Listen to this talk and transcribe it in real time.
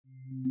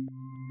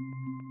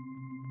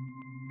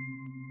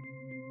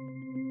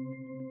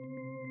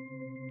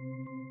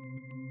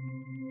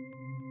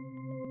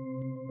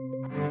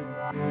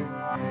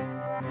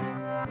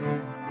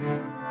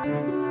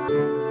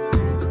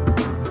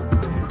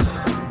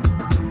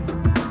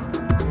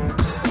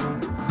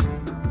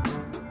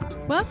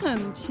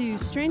Welcome to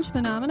Strange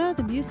Phenomena,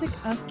 the music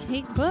of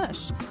Kate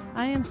Bush.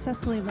 I am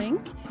Cecily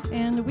Link,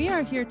 and we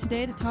are here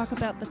today to talk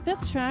about the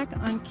fifth track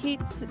on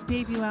Kate's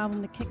debut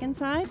album, The Kick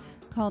Inside,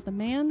 called The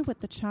Man with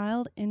the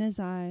Child in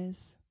His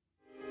Eyes.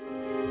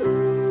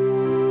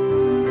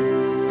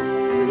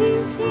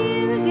 He's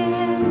here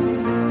again,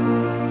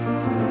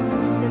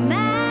 the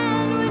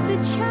man with the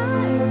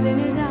child in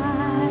his eyes.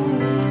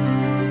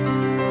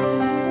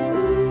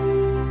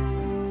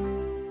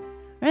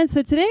 All right,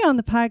 so today on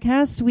the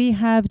podcast, we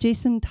have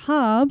Jason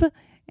Taub,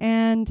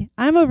 and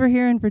I'm over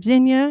here in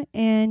Virginia,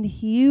 and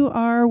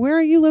where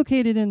are you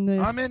located in this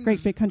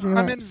great big country?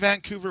 I'm in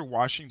Vancouver,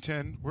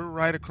 Washington. We're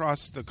right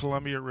across the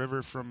Columbia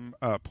River from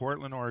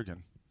Portland,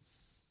 Oregon,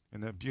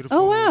 in the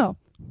beautiful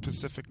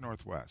Pacific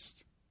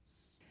Northwest.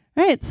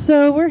 All right,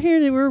 so we're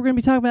going to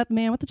be talking about The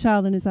Man with the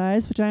Child in His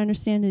Eyes, which I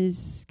understand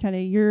is kind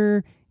of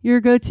your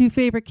go-to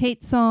favorite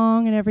Kate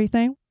song and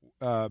everything.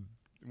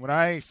 When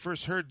I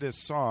first heard this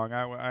song,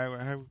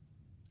 it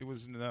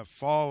was in the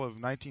fall of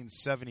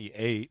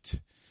 1978,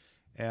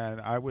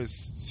 and I was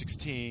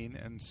 16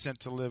 and sent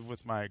to live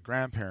with my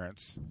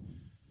grandparents.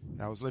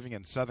 I was living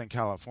in Southern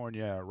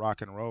California, a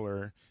rock and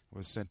roller.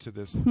 Was sent to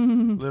this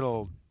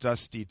little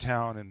dusty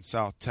town in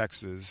South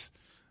Texas.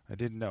 I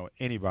didn't know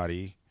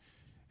anybody,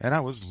 and I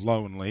was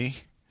lonely.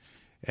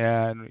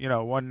 And,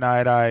 one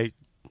night I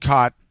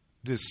caught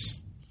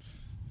this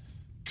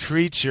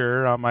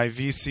creature on my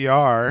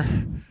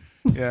VCR.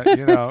 Yeah,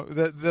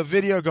 the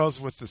video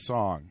goes with the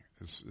song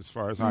as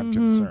far as I'm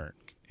concerned,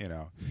 and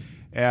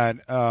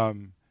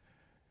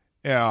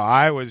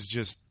I was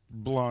just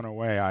blown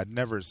away. I'd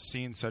never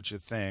seen such a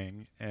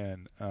thing,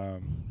 and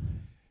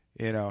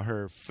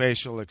her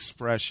facial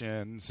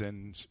expressions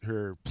and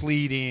her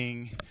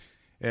pleading,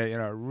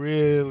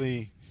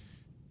 really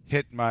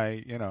hit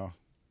my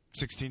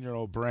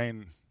 16-year-old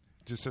brain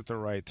just at the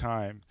right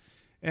time,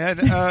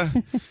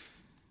 and.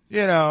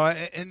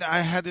 And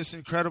I had this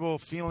incredible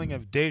feeling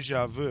of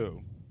deja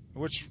vu,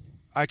 which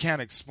I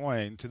can't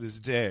explain to this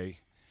day.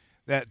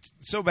 That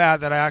so bad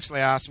that I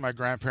actually asked my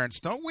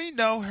grandparents, "Don't we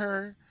know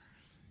her?"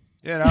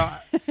 And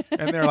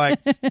they're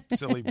like,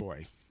 "Silly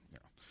boy."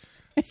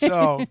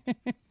 So,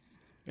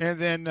 and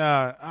then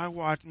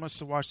I must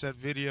have watched that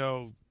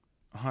video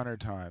 100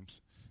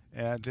 times,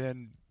 and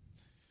then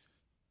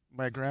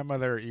my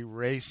grandmother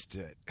erased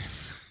it.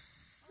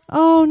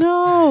 Oh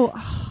no!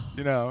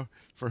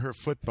 For her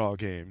football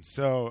game.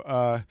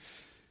 So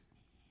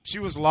she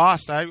was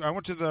lost. I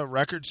went to the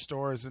record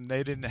stores and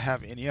they didn't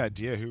have any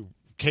idea who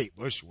Kate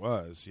Bush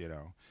was,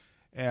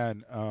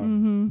 And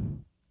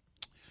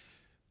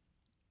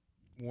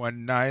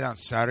one night on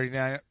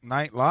Saturday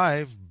Night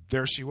Live,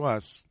 there she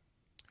was.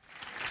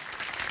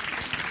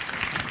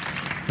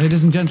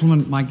 Ladies and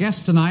gentlemen, my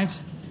guest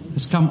tonight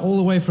has come all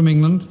the way from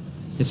England.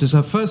 This is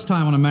her first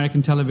time on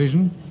American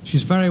television.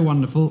 She's very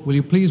wonderful. Will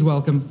you please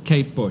welcome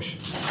Kate Bush?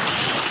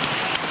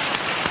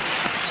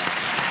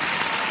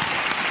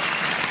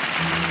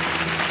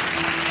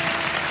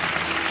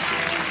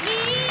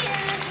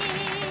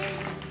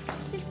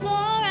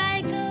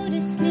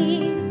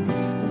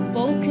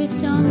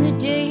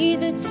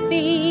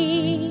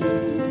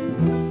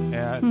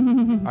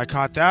 I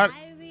caught that,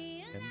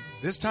 and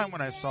this time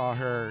when I saw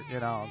her,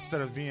 instead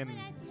of being,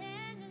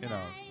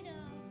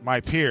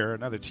 my peer,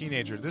 another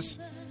teenager, this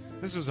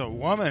was a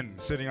woman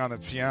sitting on the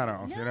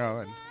piano,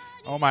 and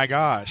oh my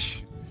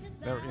gosh,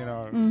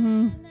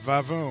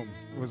 vavoom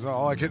was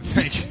all I could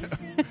think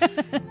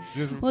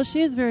of. Well,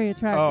 she is very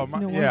attractive. Oh,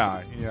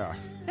 yeah.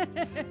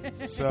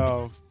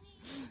 So,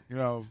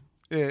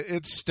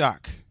 it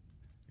stuck,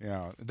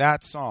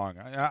 that song,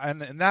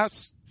 and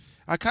that's,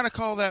 I kind of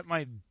call that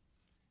my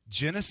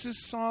Genesis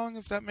song,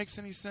 if that makes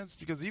any sense,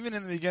 because even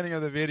in the beginning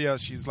of the video,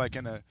 she's like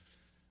in a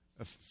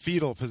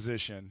fetal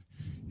position.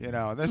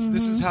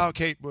 This is how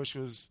Kate Bush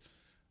was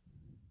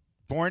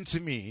born to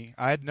me.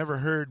 I had never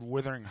heard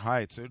Wuthering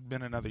Heights. It had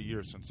been another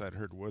year since I'd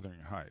heard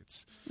Wuthering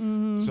Heights.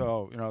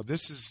 So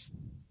this is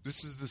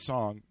the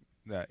song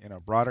that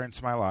brought her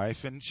into my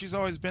life, and she's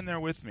always been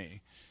there with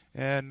me,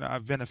 and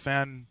I've been a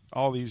fan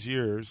all these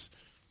years.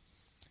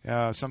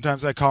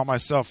 Sometimes I call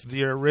myself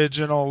the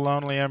original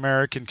Lonely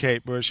American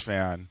Kate Bush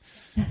fan.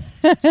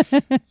 For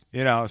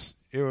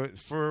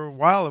a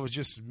while it was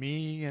just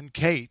me and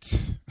Kate.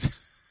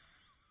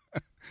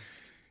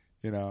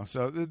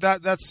 So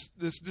that's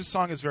this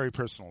song is very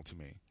personal to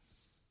me.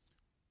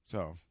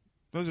 So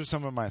those are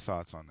some of my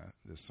thoughts on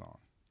this song.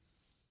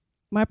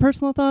 My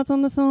personal thoughts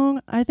on the song,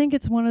 I think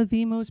it's one of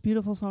the most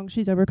beautiful songs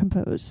she's ever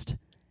composed.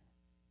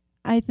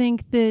 I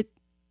think that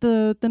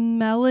the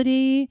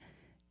melody,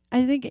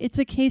 I think it's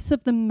a case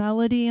of the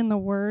melody and the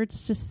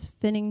words just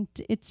fitting.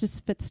 It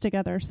just fits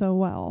together so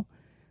well.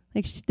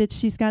 Like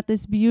she's got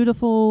this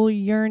beautiful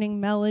yearning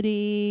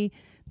melody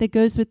that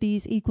goes with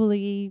these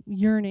equally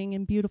yearning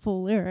and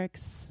beautiful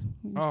lyrics.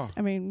 Oh,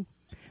 I mean,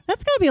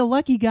 that's got to be a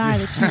lucky guy.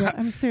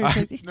 I'm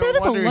serious. No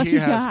wonder he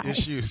has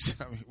issues.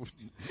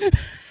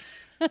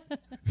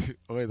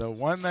 The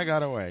one that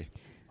got away.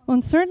 Well,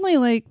 and certainly,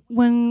 like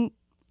when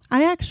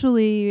I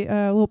actually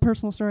a little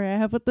personal story I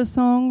have with this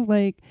song,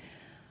 like.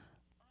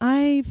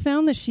 I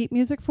found the sheet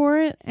music for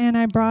it, and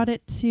I brought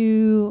it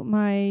to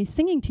my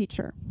singing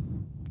teacher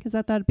because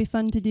I thought it'd be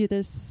fun to do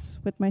this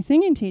with my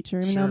singing teacher,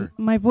 even though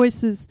my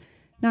voice is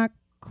not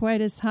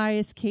quite as high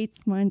as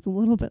Kate's. Mine's a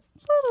little bit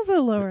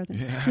lower than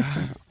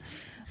Kate's.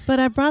 But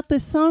I brought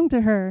this song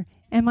to her,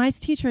 and my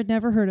teacher had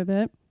never heard of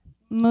it.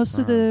 Most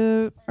of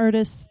the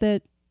artists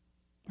that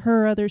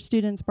her other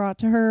students brought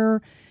to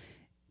her,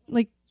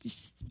 like,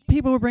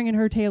 people were bringing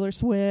her Taylor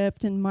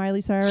Swift and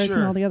Miley Cyrus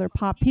and all the other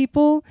pop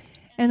people.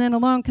 And then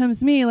along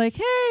comes me, like,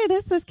 hey,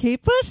 there's this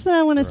Kate Bush that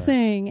I want to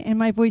sing. And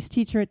my voice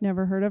teacher had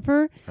never heard of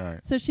her.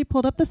 Right. So she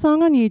pulled up the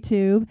song on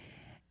YouTube.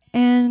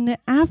 And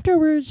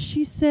afterwards,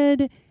 she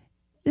said,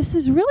 this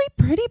is really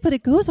pretty, but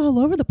it goes all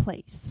over the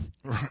place.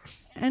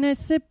 And I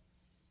said,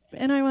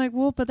 and I'm like,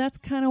 well, but that's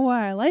kind of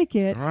why I like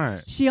it.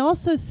 Right. She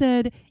also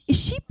said, is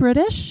she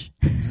British?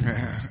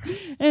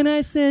 And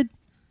I said,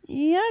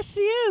 yeah,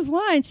 she is.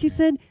 Why? And she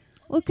said,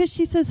 well, because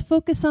she says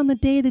focus on the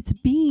day that's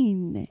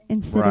been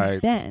instead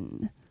of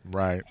been.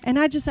 Right. And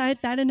that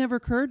had never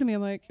occurred to me.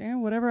 I'm like,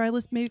 whatever. I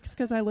listen, maybe it's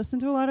because I listen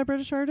to a lot of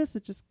British artists.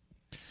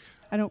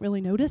 I don't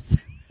really notice.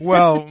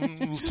 Well,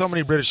 so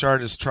many British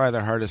artists try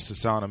their hardest to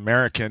sound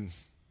American.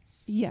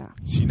 Yeah.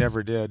 She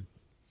never did.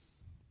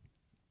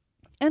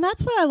 And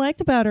that's what I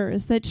liked about her,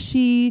 is that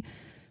she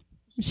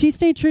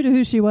stayed true to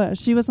who she was.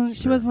 She wasn't.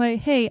 She was like,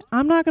 hey,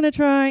 I'm not going to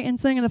try and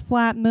sing in a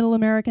flat middle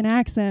American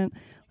accent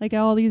like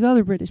all these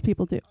other British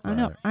people do. I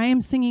know. I am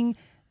singing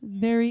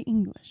very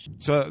English.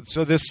 So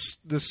this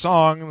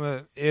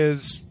song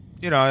is,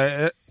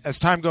 as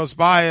time goes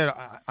by,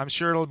 I'm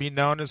sure it'll be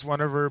known as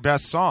one of her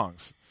best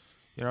songs.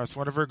 It's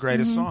one of her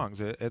greatest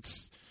songs.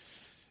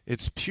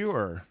 It's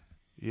pure.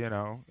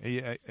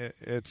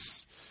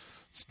 It's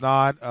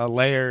not a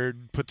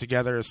layered, put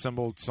together,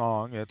 assembled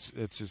song. It's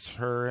just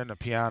her and a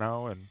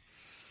piano,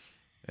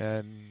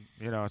 and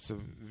it's a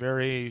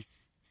very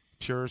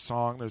pure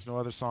song. There's no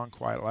other song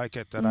quite like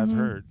it that I've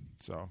heard.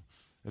 So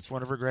it's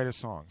one of her greatest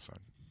songs.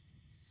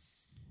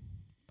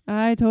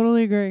 I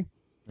totally agree.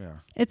 Yeah,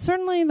 it's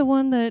certainly the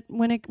one that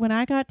when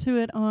I got to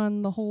it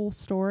on The Whole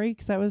Story,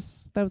 because that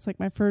was like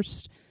my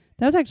first.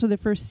 That was actually the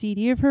first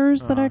CD of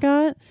hers that I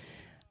got.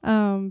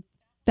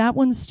 That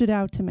one stood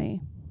out to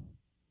me.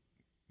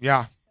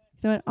 Yeah.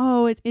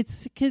 So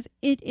it's because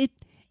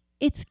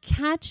it's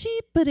catchy,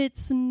 but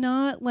it's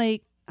not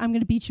like I'm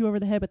gonna beat you over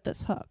the head with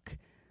this hook.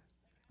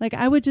 Like,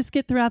 I would just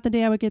get throughout the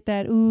day, I would get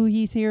that "ooh,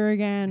 he's here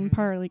again"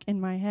 part like in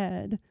my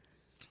head.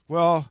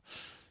 Well,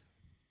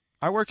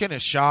 I work in a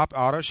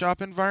auto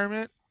shop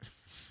environment,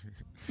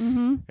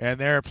 and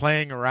they're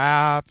playing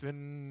rap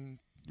and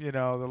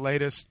the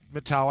latest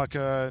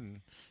Metallica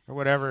or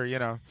whatever,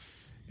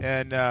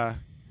 and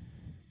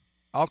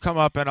I'll come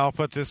up and I'll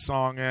put this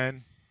song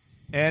in,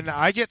 and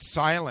I get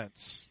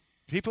silence.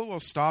 People will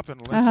stop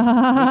and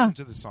listen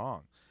to the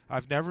song.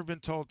 I've never been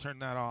told turn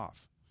that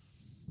off.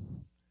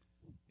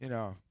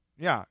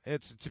 Yeah,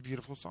 it's a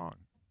beautiful song.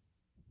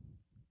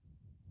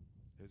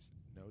 There's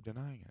no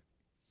denying it.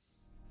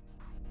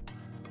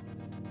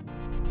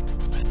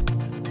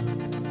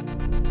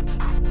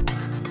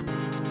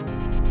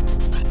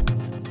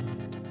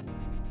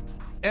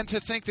 And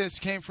to think this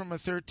came from a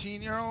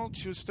 13-year-old.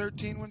 She was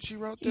 13 when she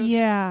wrote this.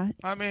 Yeah.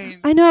 I mean,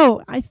 I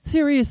know.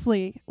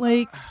 Seriously,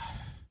 like,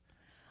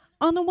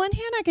 on the one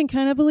hand, I can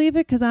kind of believe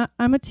it because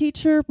I'm a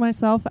teacher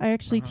myself. I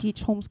actually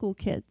teach homeschool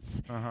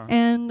kids.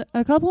 And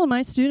a couple of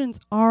my students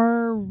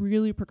are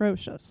really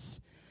precocious.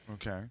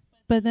 Okay.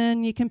 But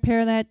then you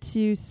compare that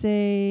to,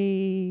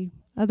 say,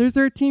 other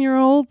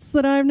 13-year-olds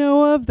that I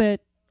know of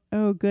that,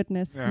 oh,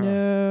 goodness,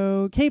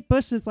 no. Kate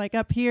Bush is like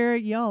up here.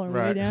 Y'all are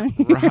way down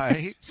here.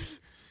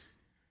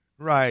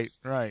 Right.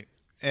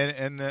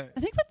 And I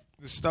think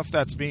the stuff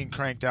that's being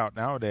cranked out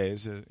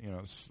nowadays is,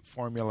 is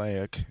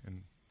formulaic.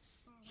 And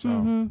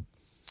so.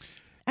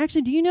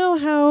 Actually, do you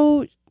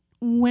know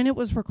when it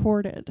was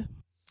recorded?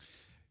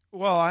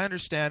 Well, I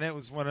understand it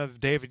was one of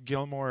David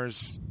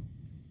Gilmour's,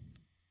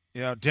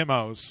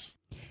 demos.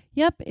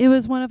 Yep, it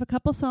was one of a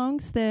couple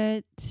songs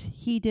that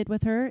he did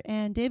with her,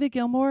 and David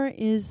Gilmour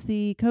is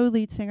the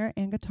co-lead singer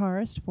and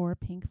guitarist for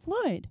Pink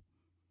Floyd.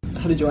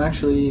 How did you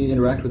actually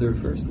interact with her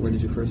first? Where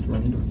did you first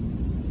run into her?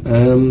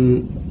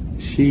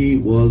 She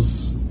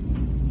was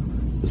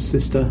the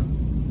sister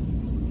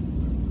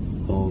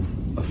of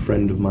a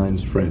friend of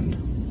mine's friend.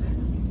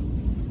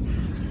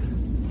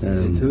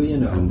 It's who you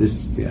know. And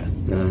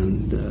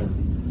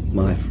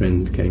my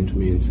friend came to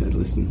me and said,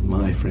 listen,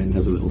 my friend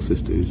has a little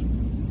sister who's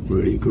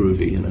really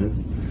groovy,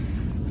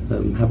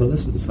 have a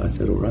listen. So I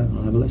said, all right,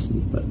 I'll have a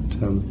listen. But,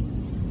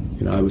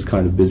 I was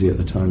kind of busy at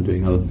the time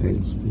doing other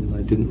things. And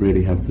I didn't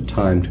really have the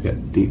time to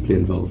get deeply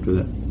involved with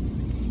it.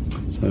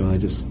 So I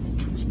just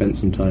spent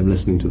some time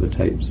listening to the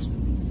tapes,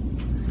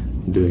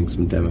 doing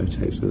some demo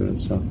tapes with her and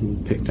stuff,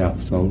 and picked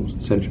out songs,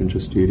 sent her into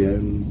a studio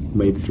and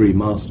made 3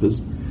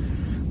 masters,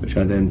 which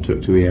I then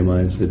took to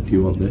EMI and said, do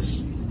you want this?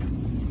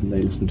 And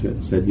they listened to it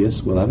and said,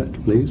 yes, we'll have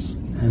it, please.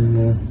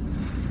 And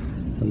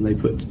they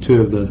put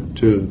two of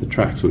the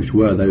tracks, which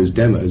were those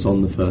demos,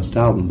 on the first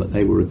album, but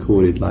they were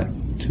recorded like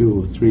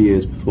 2 or 3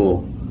 years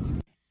before.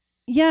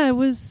 Yeah, it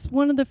was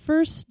one of the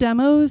first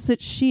demos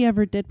that she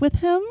ever did with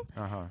him.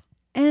 Uh-huh.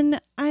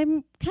 And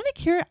I'm kind of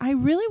curious. I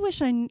really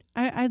wish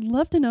I'd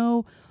love to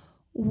know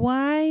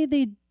why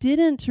they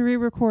didn't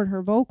re-record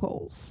her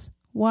vocals.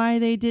 Why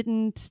they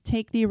didn't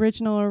take the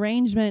original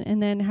arrangement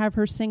and then have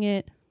her sing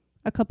it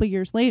a couple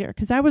years later.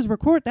 Because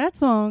that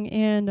song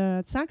and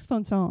a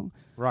saxophone song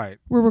Right.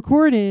 were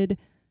recorded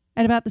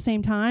at about the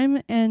same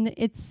time. And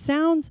it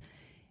sounds,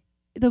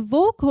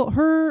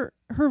 her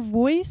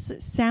voice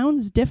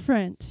sounds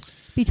different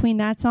between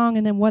that song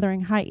and then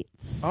Wuthering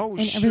Heights. Oh,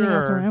 and everything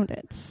else sure. around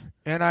it.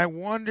 And I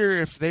wonder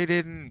if they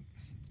didn't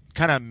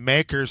kind of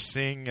make her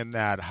sing in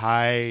that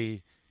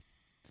high,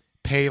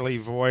 paley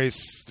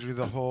voice through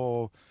the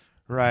whole,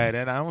 right.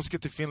 And I almost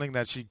get the feeling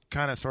that she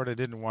kind of sort of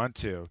didn't want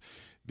to,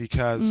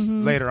 because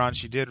later on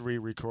she did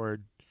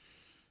re-record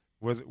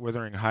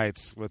Wuthering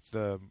Heights with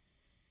the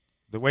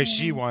way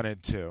she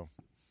wanted to.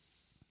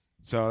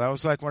 So that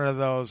was like one of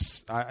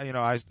those,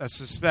 I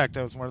suspect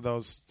that was one of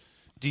those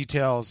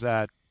details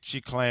that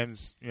she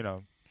claims,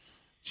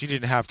 she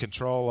didn't have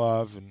control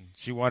of, and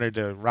she wanted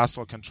to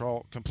wrestle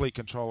complete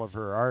control of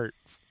her art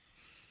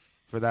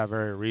for that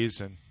very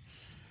reason.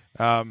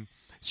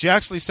 She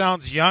actually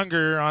sounds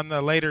younger on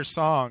the later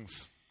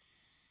songs.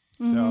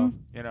 So,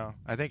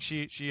 I think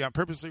she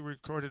purposely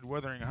recorded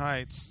Wuthering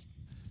Heights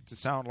to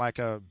sound like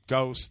a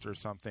ghost or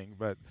something,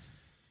 but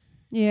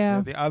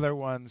the other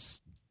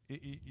ones,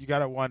 you got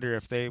to wonder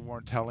if they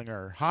weren't telling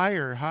her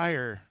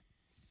higher.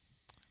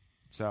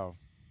 So,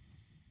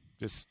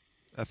 just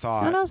a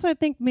thought. And also, I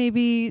think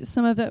maybe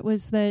some of it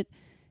was that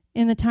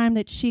in the time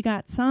that she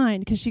got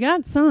signed, because she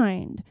got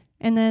signed,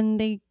 and then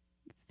they,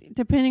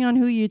 depending on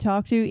who you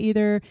talk to,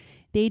 either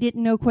they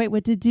didn't know quite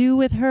what to do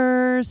with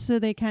her, so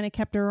they kind of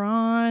kept her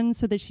on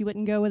so that she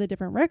wouldn't go with a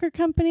different record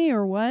company,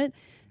 or what.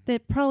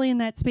 That probably in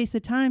that space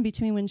of time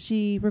between when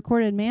she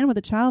recorded Man with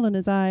a Child in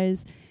His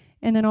Eyes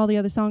and then all the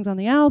other songs on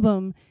the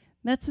album,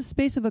 that's a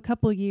space of a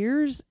couple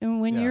years.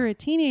 And when you're a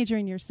teenager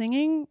and you're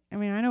singing, I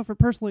mean, I know for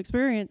personal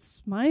experience,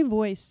 my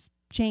voice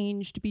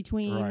changed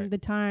between the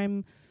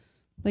time,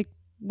 like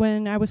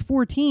when I was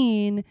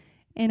 14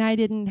 and I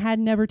had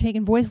never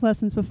taken voice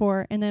lessons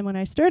before, and then when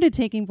I started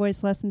taking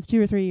voice lessons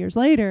 2 or 3 years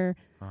later,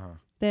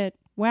 it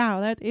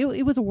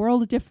was a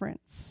world of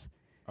difference.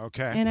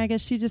 Okay. And I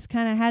guess she just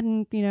kind of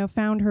hadn't,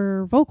 found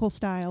her vocal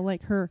style,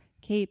 like her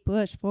Kate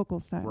Bush vocal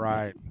style.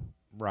 Right.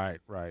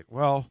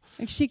 Well,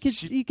 like you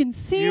can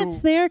see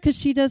it's there because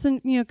she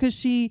doesn't, because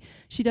she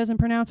doesn't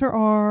pronounce her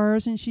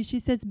R's, and she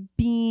says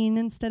bean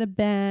instead of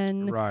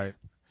Ben. Right.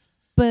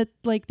 But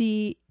like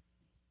the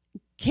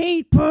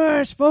Kate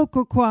Bush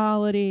vocal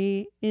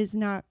quality is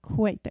not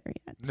quite there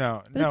yet.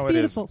 No, but it's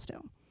beautiful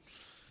still.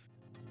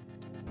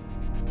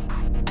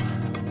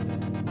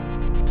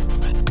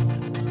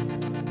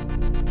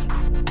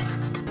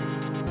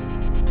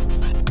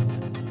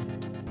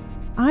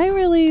 I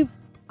really,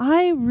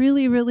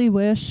 really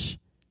wish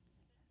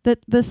that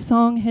this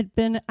song had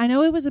been, I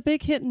know it was a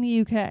big hit in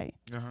the UK.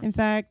 Uh-huh. In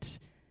fact,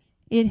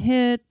 it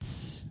hit,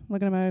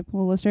 looking at my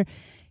little list here,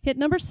 hit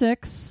number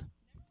 6,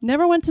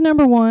 never went to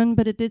number 1,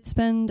 but it did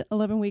spend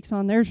 11 weeks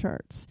on their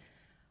charts.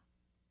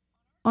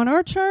 On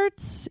our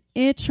charts,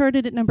 it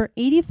charted at number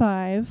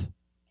 85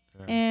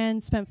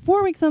 and spent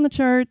 4 weeks on the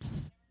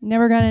charts,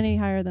 never got any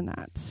higher than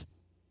that.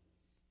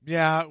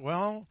 Yeah,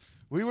 well,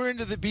 we were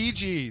into the Bee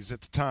Gees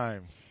at the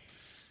time.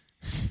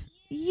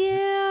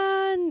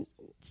 Yeah, and,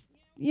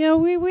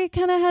 we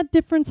kind of had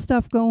different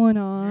stuff going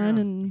on,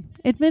 and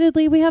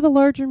admittedly, we have a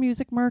larger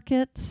music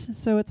market,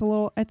 so it's a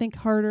little, I think,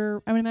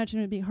 harder. I would imagine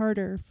it would be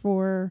harder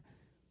for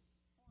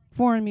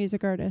foreign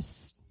music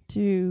artists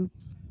to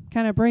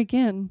kind of break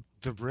in.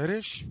 The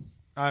British?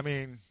 I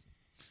mean,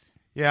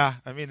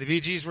 the Bee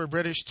Gees were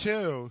British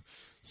too,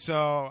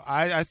 so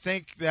I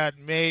think that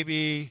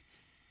maybe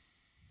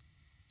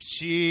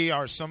she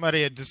or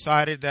somebody had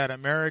decided that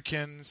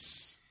Americans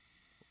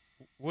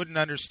wouldn't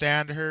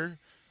understand her,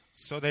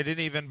 so they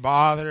didn't even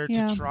bother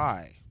to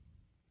try.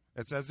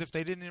 It's as if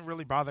they didn't even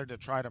really bother to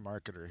try to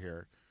market her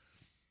here.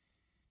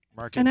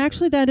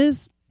 Actually, that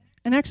is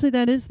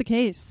the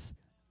case.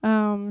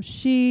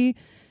 She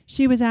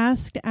was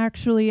asked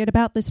actually at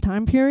about this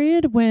time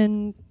period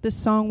when this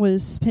song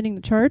was hitting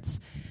the charts,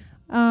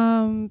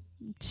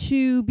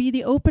 to be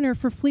the opener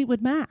for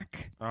Fleetwood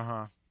Mac.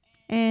 Uh-huh.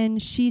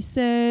 And she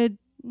said,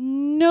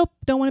 "Nope,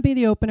 don't want to be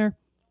the opener.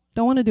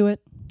 Don't want to do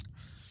it."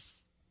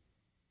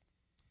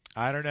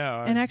 I don't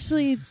know. And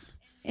actually,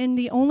 and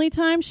the only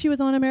time she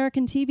was on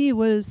American TV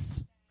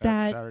was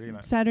that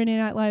Saturday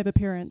Night Live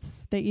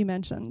appearance that you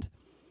mentioned.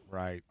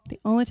 Right.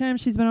 The only time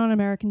she's been on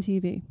American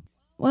TV.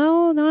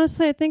 Well, and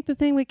honestly, I think the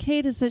thing with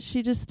Kate is that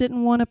she just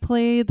didn't want to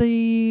play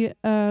the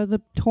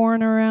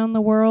touring around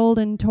the world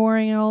and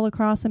touring all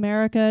across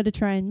America to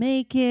try and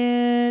make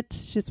it.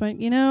 She just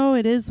went,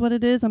 it is what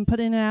it is. I'm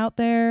putting it out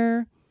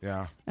there.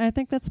 Yeah. And I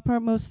think that's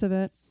most of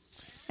it.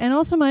 And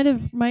also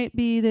might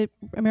be that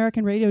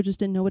American radio just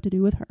didn't know what to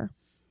do with her.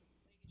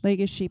 Like,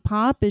 is she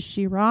pop? Is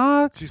she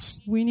rock?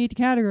 We need to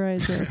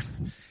categorize this.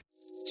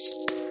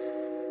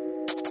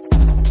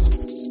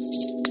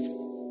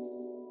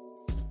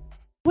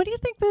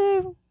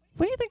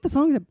 do you think the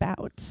song's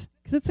about?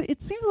 Because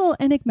it seems a little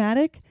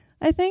enigmatic,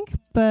 I think.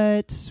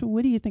 But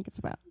what do you think it's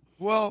about?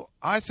 Well,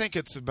 I think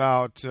it's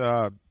about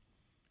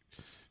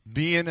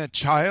being a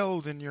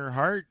child in your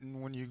heart,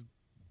 and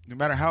no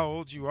matter how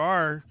old you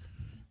are,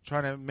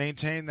 trying to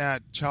maintain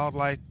that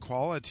childlike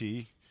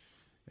quality,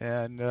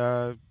 and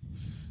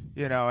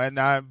and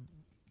I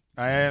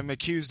am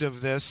accused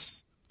of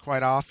this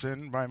quite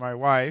often by my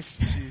wife.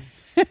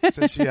 She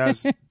says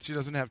she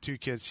doesn't have 2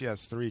 kids, she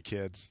has 3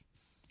 kids.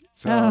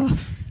 So,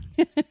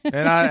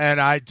 and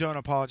I don't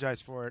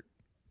apologize for it.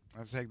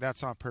 I think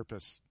that's on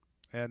purpose.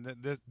 And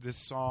this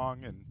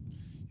song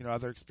and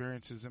other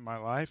experiences in my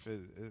life,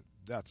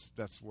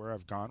 that's where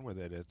I've gone with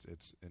it.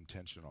 It's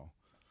intentional.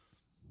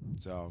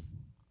 So,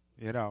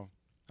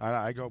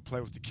 I go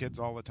play with the kids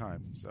all the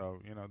time. So,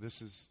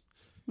 this is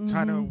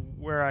kind of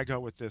where I go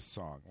with this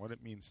song, what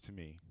it means to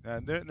me.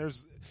 And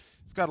it's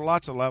got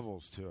lots of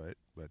levels to it,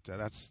 but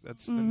that's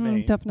the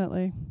main,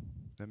 definitely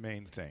the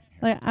main thing.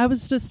 Like, I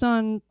was just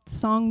on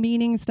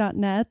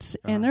songmeanings.net,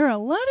 and there are a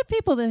lot of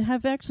people that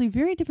have actually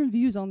very different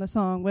views on the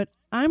song. But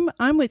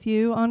I'm with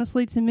you,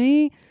 honestly. To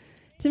me,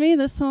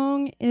 this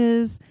song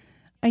is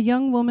a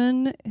young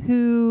woman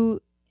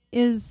who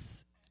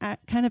is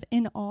kind of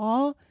in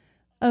awe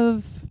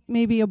of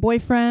maybe a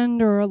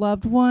boyfriend or a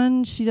loved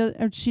one. She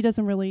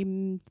doesn't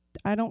really.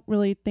 I don't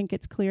really think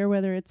it's clear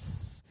whether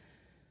it's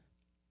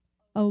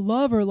a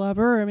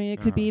lover. I mean, it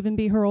could even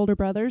be her older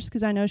brothers,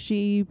 because I know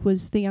she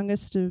was the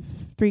youngest of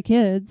 3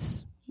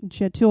 kids, and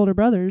she had 2 older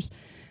brothers.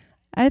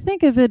 I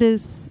think of it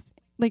as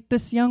like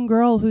this young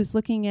girl who's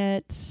looking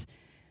at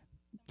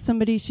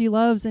somebody she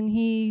loves, and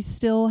he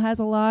still has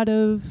a lot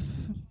of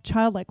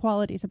childlike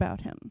qualities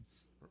about him.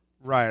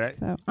 Right.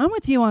 So I'm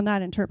with you on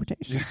that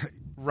interpretation.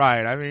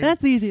 Right. I mean,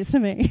 that's easiest to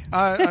me.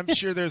 I'm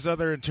sure there's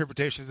other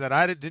interpretations that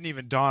I didn't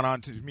even dawn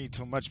on to me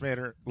till much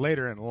later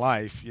in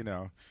life,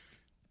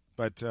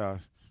 But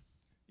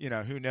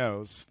who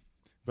knows?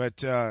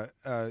 But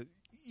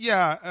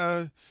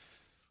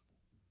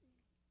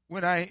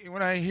when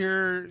I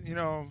hear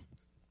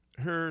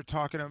her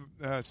talking,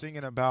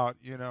 singing about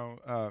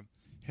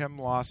him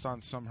lost on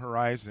some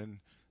horizon,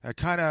 that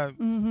kind of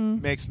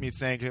makes me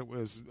think it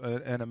was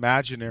an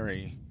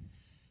imaginary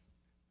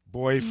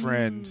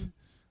boyfriend,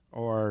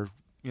 or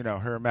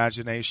her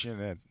imagination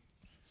at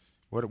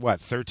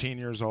what 13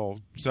 years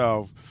old.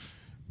 So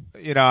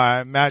I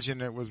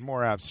imagine it was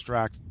more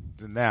abstract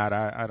than that.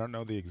 I don't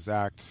know the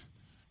exact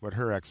what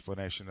her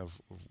explanation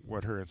of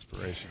what her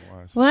inspiration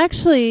was. Well,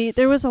 actually,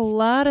 there was a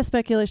lot of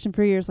speculation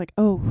for years, like,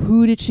 oh,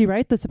 who did she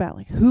write this about?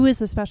 Like, who is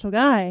the special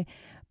guy?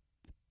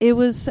 It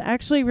was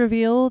actually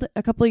revealed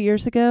a couple of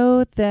years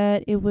ago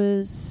that it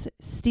was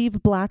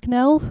Steve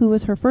Blacknell, who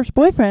was her first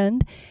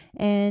boyfriend,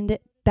 and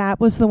that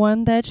was the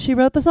one that she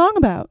wrote the song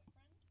about.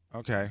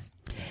 Okay.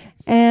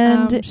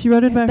 And she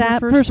wrote it about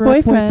that her first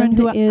boyfriend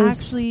who is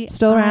actually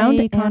still around,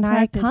 and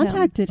I contacted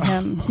contacted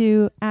him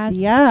to ask.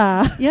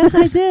 Yeah. Yes,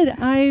 I did.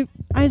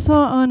 I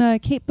saw on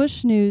Kate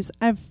Bush News.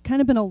 I've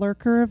kind of been a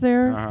lurker of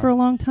there for a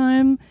long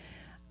time.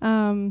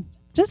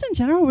 Just in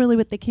general, really,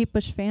 with the Kate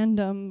Bush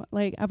fandom,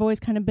 like, I've always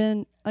kind of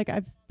been, like,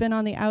 I've been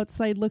on the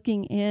outside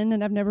looking in,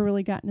 and I've never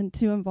really gotten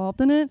too involved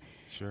in it.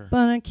 Sure.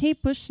 But on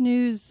Kate Bush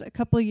News a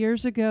couple of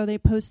years ago, they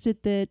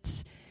posted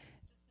that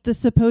the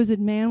supposed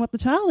man with the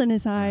child in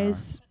his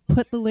eyes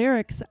put the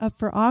lyrics up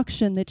for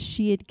auction that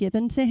she had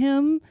given to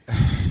him.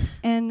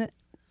 And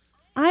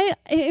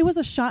it was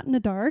a shot in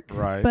the dark,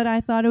 right, but I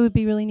thought it would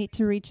be really neat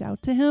to reach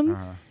out to him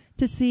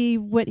to see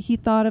what he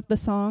thought of the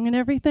song and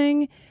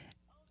everything.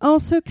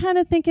 Also kind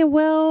of thinking,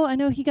 well, I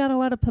know he got a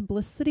lot of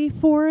publicity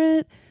for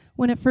it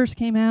when it first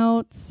came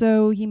out,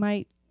 so he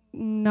might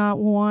not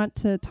want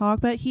to talk,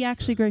 but he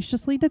actually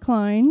graciously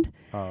declined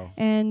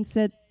and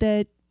said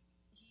that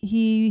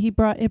he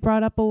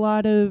brought up a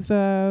lot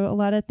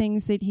of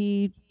things that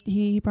he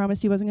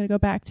promised he wasn't going to go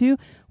back to,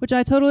 which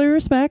I totally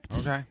respect.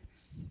 Okay.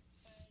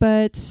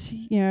 But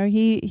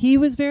he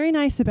was very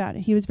nice about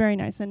it. He was very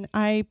nice, and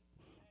I'm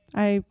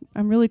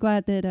really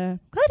glad that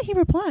he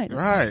replied.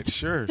 Right.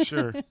 Sure.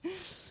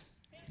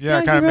 Yeah,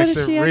 it kind of makes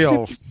it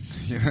real.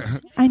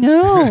 I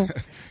know.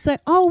 It's like,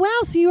 oh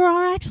wow, so you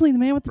are actually the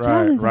man with the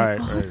child. Right.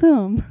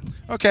 Awesome. Right.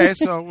 Okay,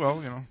 so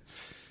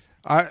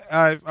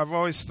I've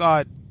always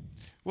thought,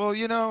 well,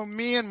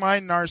 me and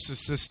my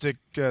narcissistic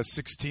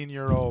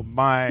 16-year-old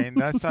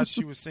mind, I thought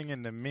she was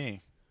singing to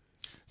me.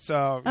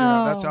 So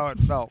that's how it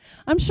felt.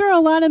 I'm sure a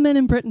lot of men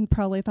in Britain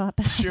probably thought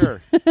that.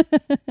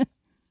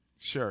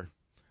 Sure.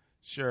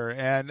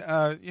 And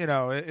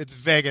it's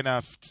vague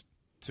enough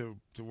to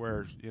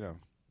where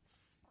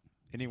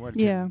anyone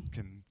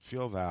can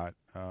feel that.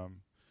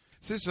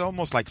 So this is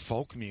almost like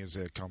folk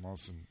music,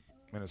 almost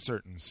in a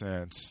certain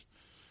sense.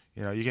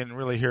 You can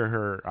really hear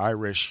her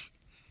Irish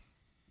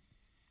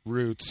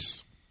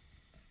roots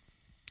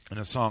in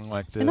a song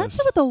like this. And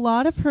that's with a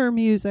lot of her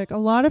music. A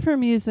lot of her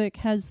music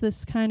has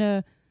this kind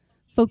of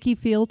folky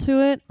feel to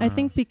it. I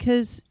think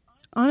because,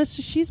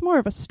 honestly, she's more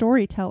of a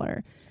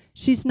storyteller.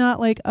 She's not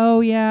like,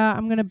 oh yeah,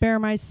 I'm going to bare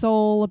my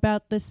soul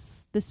about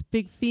this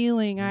big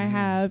feeling I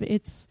have.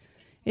 It's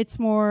It's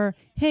more,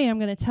 hey, I'm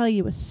going to tell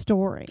you a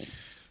story.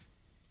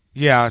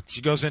 Yeah,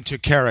 she goes into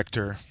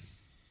character.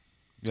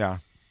 Yeah.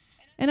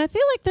 And I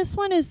feel like this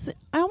one is,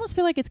 I almost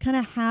feel like it's kind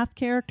of half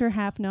character,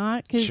 half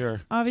not. Because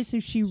Sure. obviously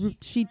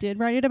she did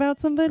write it about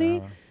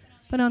somebody.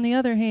 But on the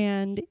other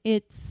hand,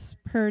 it's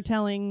her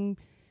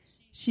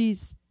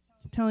she's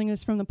telling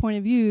us from the point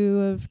of view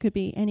of, could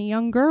be any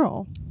young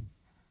girl.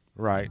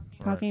 Right.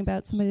 Talking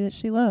about somebody that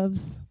she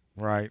loves.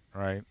 Right.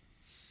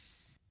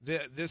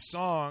 This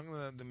song,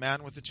 the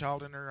man with the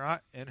child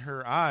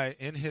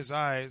in his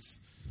eyes,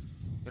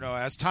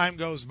 as time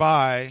goes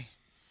by,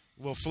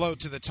 will float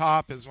to the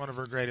top as one of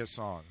her greatest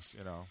songs.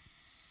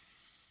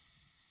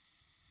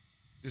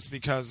 Just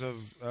because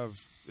of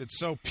it's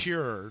so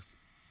pure.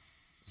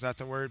 Is that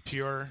the word,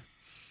 pure?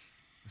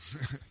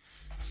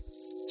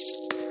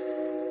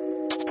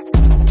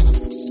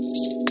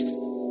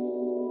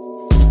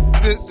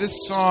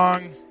 This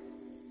song,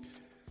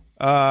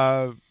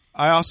 I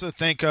also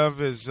think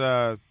of as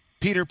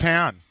Peter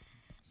Pan.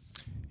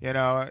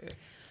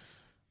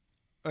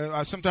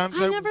 Sometimes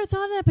I never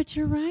thought of that, but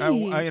you're right.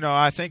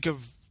 I think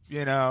of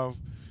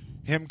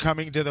him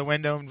coming to the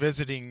window and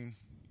visiting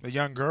a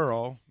young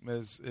girl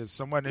as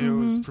someone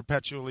who is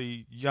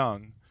perpetually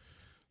young.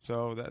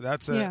 So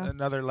that's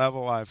another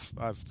level I've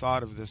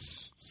thought of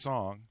this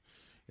song.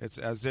 It's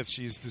as if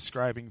she's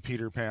describing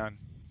Peter Pan.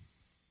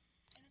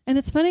 And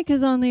it's funny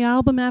because on the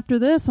album after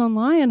this, on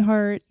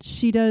Lionheart,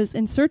 she does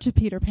In Search of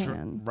Peter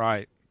Pan.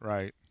 Right.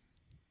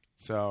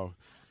 So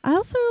I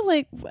also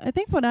I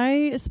think what I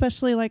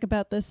especially like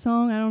about this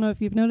song, I don't know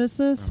if you've noticed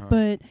this,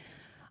 but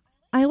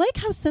I like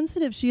how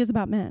sensitive she is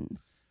about men.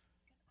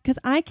 Because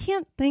I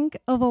can't think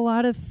of a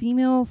lot of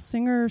female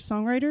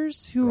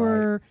singer-songwriters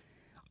who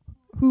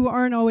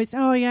aren't always,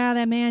 oh yeah,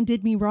 that man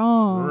did me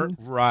wrong.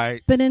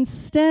 Right. But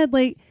instead,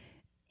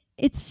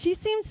 she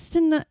seems to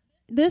not.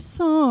 This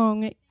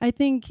song, I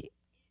think,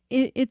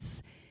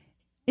 it's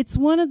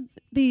one of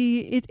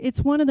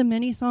the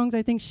many songs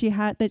I think she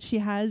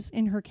has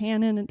in her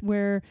canon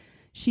where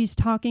she's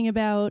talking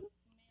about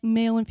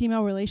male and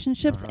female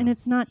relationships, and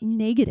it's not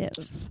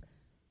negative.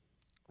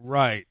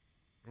 Right.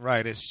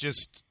 It's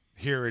just,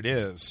 here it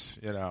is.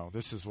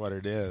 This is what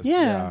it is.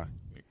 Yeah.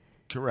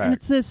 Correct. And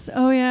it's this,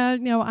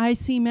 I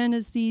see men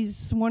as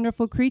these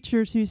wonderful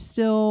creatures who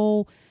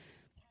still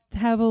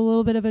have a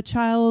little bit of a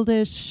childlike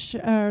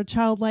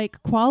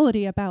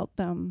quality about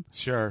them.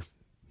 Sure.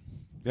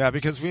 Yeah,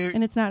 because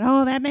and it's not,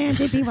 oh, that man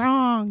did me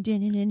wrong.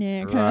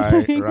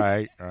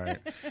 Right.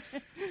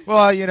 Well,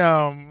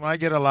 I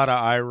get a lot of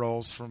eye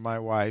rolls from my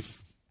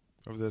wife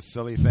of the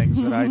silly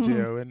things that I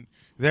do, and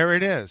there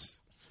it is.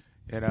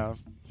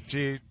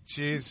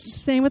 She's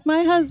same with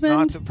my husband.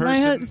 Not the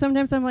person.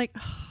 Sometimes I'm like,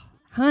 oh,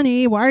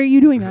 honey, why are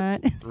you doing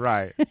that?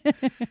 Right.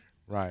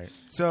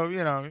 So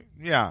yeah.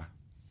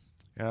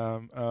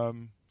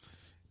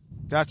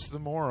 That's the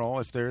moral,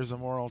 if there is a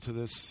moral to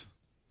this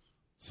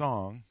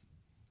song,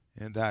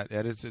 and that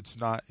it's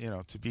not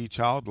to be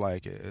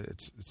childlike.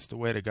 It's the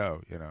way to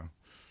go.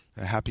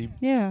 The happy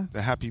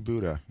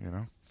Buddha.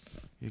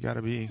 You got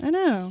to be. I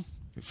know.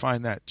 You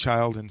find that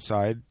child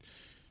inside,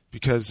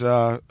 because you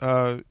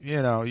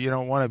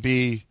don't want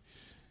to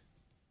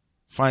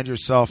find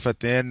yourself at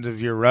the end of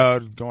your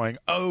road going,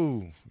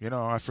 oh,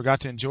 I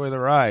forgot to enjoy the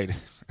ride.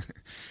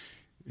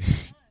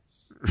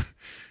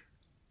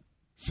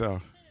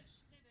 So.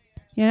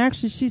 Yeah,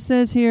 actually, she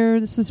says here,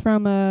 this is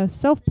from a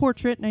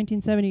Self-Portrait,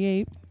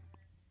 1978.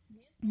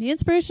 The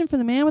inspiration for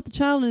the man with the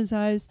child in his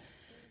eyes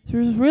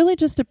was really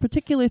just a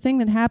particular thing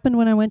that happened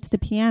when I went to the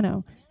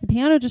piano. The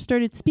piano just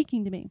started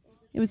speaking to me.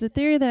 It was a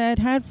theory that I had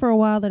had for a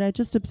while that I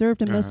just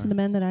observed in most of the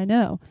men that I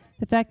know.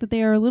 The fact that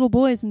they are little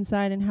boys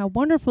inside, and how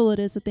wonderful it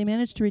is that they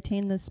manage to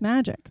retain this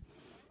magic.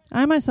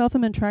 I myself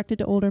am attracted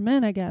to older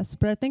men, I guess,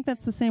 but I think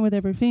that's the same with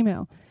every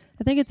female.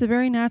 I think it's a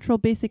very natural,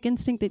 basic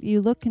instinct that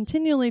you look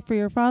continually for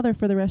your father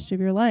for the rest of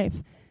your life,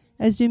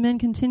 as do men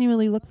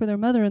continually look for their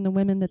mother in the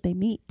women that they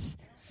meet.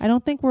 I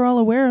don't think we're all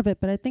aware of it,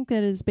 but I think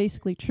that is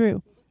basically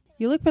true.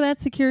 You look for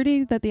that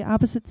security that the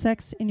opposite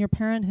sex in your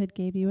parenthood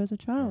gave you as a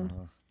child.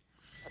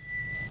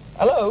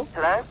 Hello?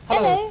 Hello?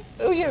 Hello?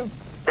 Who are you?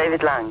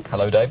 David Lang.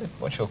 Hello, David.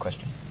 What's your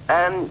question?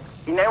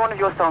 One of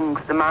your songs,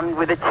 The Man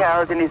with a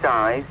Child in His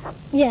Eyes?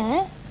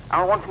 Yeah.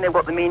 I want to know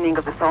what the meaning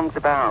of the song's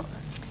about.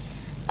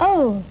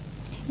 Oh,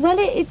 well,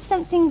 it's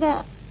something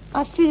that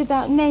I feel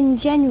about men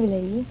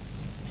generally.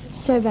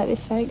 Sorry about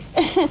this, folks.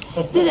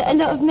 That a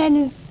lot of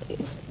men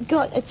have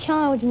got a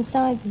child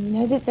inside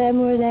them, that they're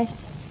more or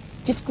less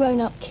just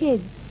grown-up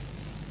kids.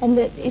 And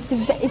that it's a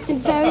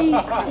very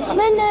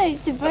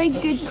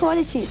good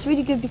quality. It's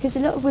really good because a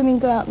lot of women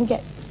go out and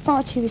get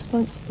far too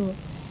responsible.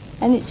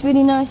 And it's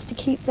really nice to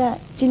keep that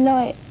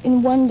delight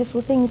in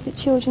wonderful things that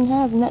children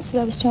have. And that's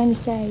what I was trying to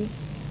say,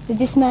 that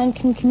this man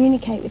can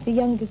communicate with the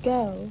younger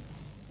girl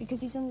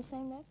because he's on the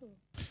same level.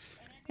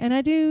 And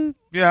I do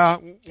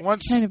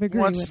once kind of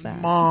agree with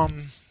that.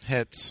 Mom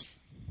hits,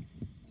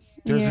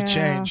 there's a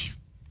change.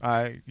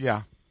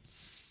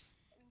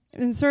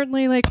 And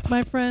certainly,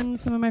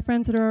 some of my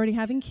friends that are already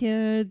having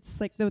kids,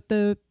 like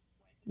the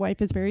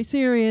wife is very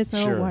serious. So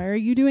Sure. why are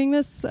you doing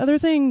this other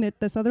thing,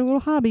 this other little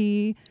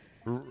hobby?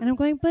 And I'm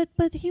going, but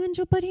he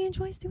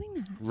enjoys doing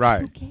that.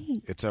 Right. It's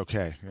okay. It's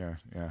okay. Yeah,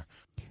 yeah.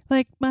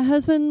 Like, my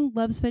husband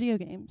loves video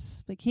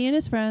games. Like, he and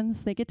his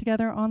friends, they get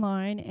together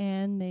online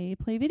and they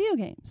play video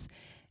games.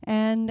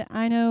 And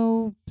I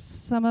know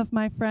some of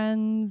my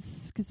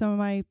friends, because some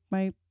of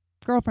my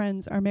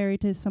girlfriends are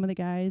married to some of the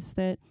guys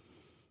that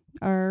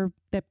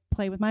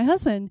play with my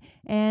husband,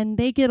 and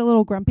they get a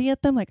little grumpy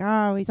at them, like,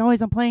 oh, he's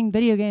always on playing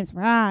video games,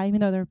 rah, even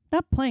though they're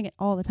not playing it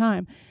all the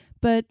time.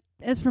 But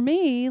as for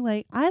me,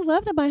 like, I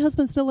love that my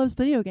husband still loves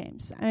video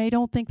games. I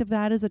don't think of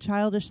that as a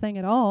childish thing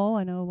at all.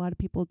 I know a lot of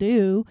people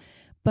do.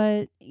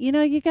 But, you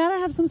know, you got to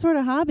have some sort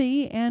of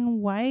hobby,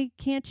 and why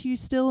can't you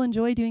still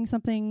enjoy doing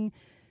something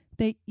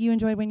that you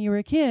enjoyed when you were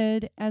a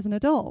kid as an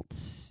adult?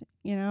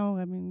 You know,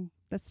 I mean,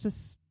 that's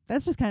just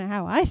kind of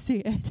how I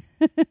see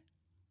it.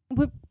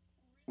 What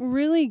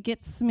really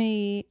gets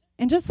me,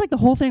 and just like the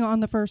whole thing on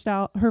the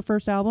her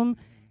first album,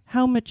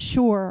 how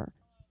mature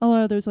a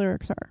lot of those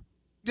lyrics are.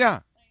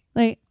 Yeah.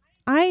 Like,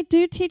 I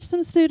do teach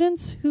some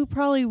students who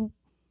probably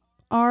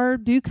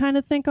do kind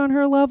of think on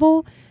her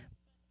level,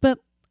 but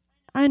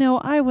I know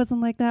I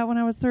wasn't like that when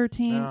I was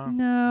 13.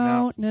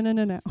 No.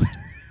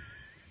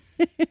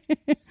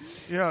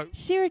 Yeah.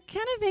 She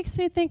kind of makes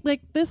me think,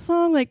 like, this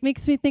song, like,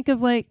 makes me think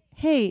of, like,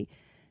 hey,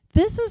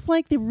 this is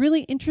like the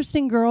really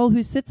interesting girl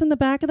who sits in the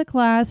back of the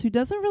class, who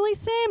doesn't really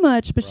say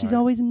much, but she's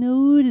always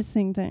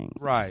noticing things.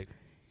 Right.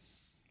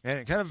 And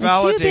it kind of like,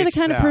 validates she would be the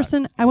kind of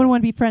person I would want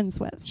to be friends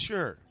with.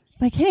 Sure.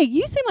 Like, hey,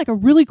 you seem like a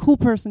really cool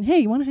person. Hey,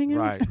 you want to hang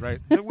out? Right.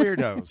 The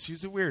weirdo.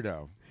 She's a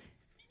weirdo.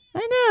 I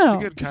know. She's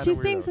a good kind of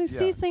weirdo.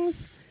 Sees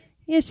things.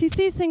 Yeah, she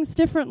sees things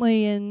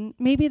differently, and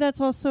maybe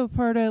that's also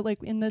part of,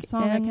 like, in this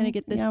song, I kind of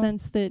get this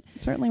sense that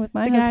certainly with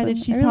my the guy husband,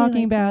 that she's I really talking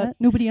like about, that.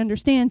 nobody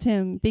understands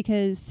him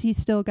because he's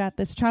still got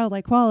this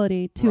childlike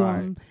quality to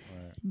him.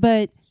 Right.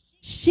 But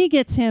she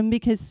gets him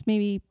because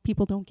maybe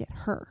people don't get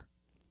her.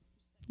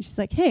 She's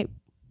like, hey,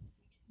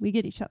 we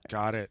get each other.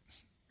 Got it.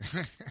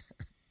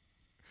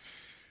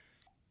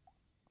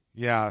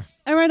 Yeah.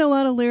 I write a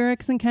lot of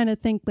lyrics and kind of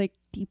think, like,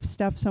 deep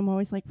stuff, so I'm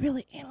always, like,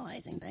 really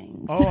analyzing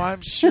things. Oh, I'm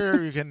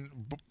sure you can,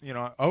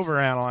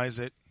 overanalyze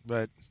it,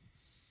 but,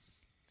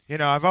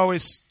 I've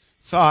always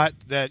thought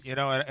that,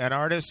 an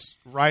artist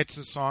writes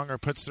a song or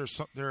puts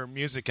their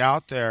music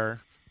out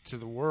there to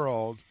the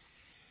world,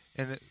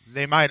 and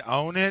they might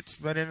own it,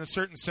 but in a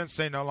certain sense,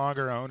 they no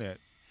longer own it.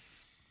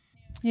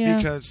 Yeah.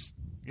 Because,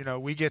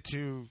 we get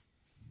to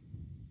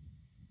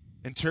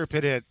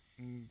interpret it,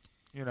 and,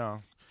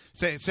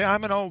 Say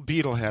I'm an old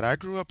Beatle head. I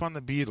grew up on the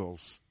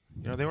Beatles.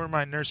 They were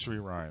my nursery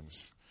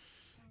rhymes.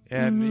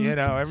 And,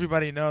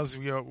 everybody knows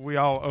we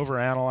all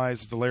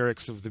overanalyze the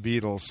lyrics of the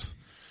Beatles.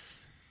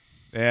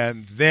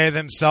 And they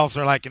themselves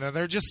are like,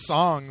 they're just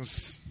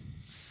songs.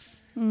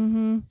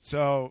 Mm-hmm.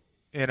 So,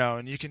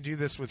 and you can do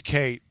this with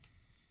Kate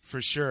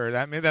for sure.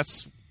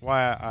 That's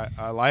why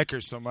I like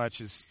her so much,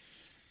 is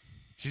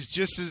she's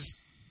just as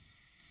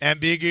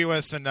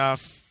ambiguous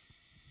enough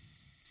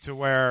to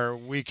where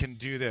we can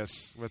do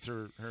this with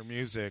her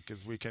music,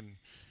 as we can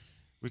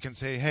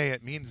say, hey,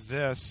 it means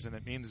this and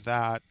it means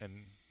that,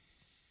 and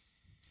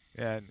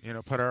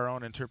put our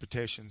own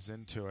interpretations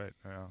into it.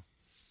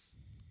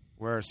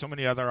 Where so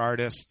many other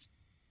artists,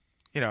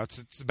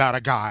 it's about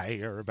a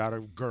guy or about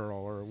a girl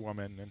or a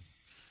woman, and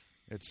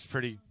it's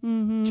pretty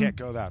can't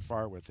go that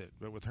far with it.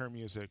 But with her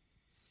music,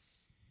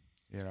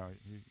 you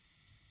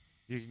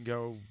can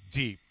go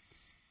deep.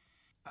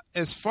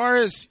 As far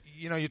as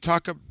you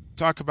talk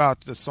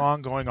about the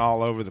song going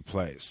all over the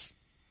place.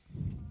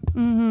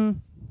 Mm-hmm.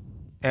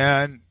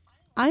 And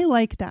I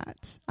like that.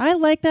 I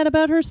like that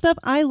about her stuff.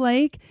 I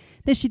like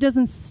that she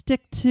doesn't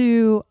stick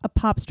to a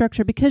pop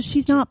structure, because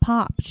she's not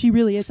pop. She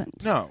really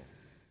isn't.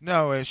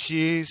 No,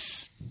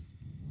 she's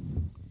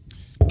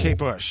Kate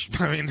Bush.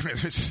 I mean,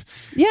 there's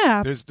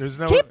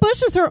no. Kate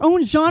Bush is her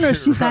own genre.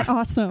 She's that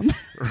awesome.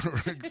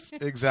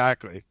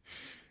 Exactly.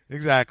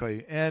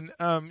 And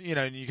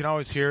you can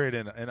always hear it,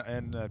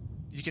 and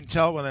you can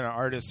tell when an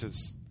artist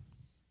has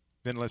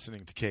been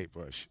listening to Kate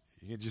Bush.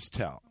 You can just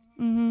tell.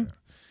 Mm-hmm. Yeah.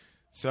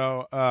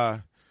 So,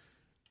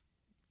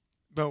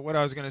 but what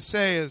I was going to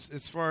say is,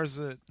 as far as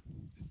the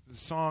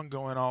song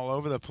going all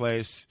over the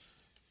place,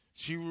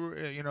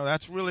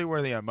 that's really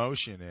where the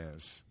emotion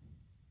is,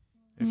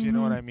 if you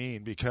know what I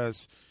mean,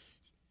 because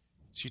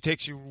she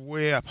takes you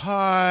way up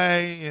high,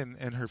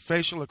 and her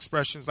facial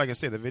expressions, like I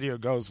say, the video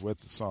goes with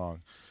the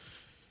song.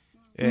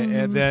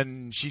 And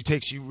then she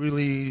takes you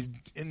really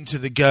into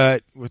the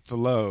gut with the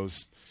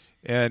lows,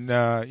 and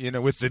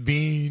with the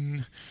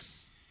bean,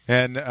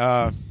 and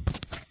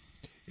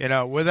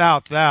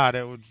without that,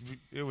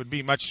 it would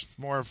be much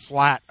more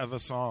flat of a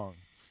song.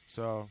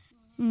 So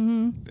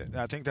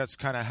I think that's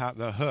kind of how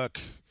the hook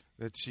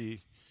that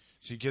she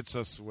gets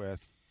us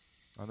with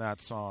on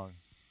that song.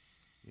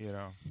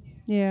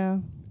 Yeah.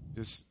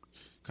 Just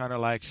kind of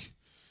like,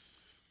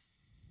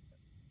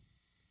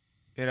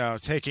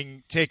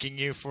 taking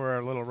you for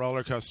a little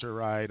roller coaster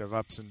ride of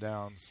ups and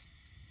downs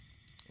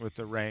with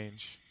the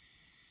range.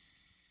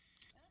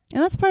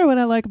 And that's part of what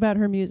I like about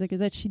her music is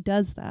that she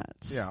does that.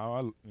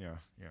 Yeah, yeah.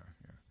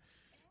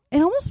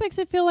 It almost makes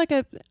it feel like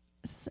I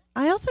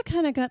also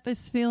kind of got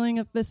this feeling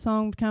of this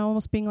song kind of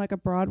almost being like a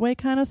Broadway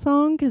kind of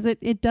song because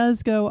it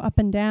does go up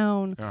and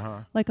down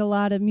like a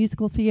lot of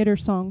musical theater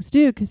songs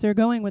do because they're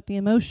going with the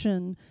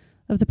emotion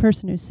of the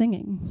person who's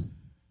singing.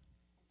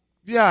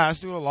 Yeah,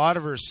 as do a lot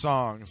of her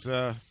songs.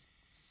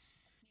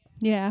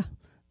 Yeah.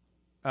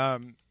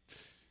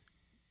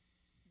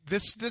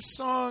 This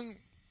song,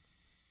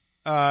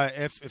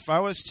 if I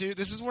was to,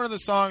 this is one of the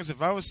songs.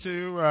 If I was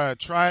to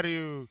try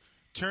to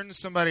turn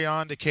somebody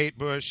on to Kate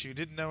Bush who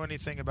didn't know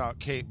anything about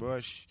Kate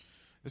Bush,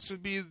 this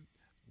would be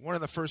one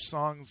of the first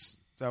songs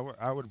that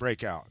I would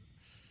break out.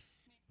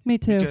 Me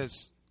too.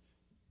 Because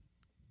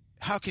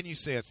how can you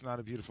say it's not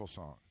a beautiful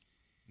song?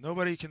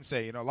 Nobody can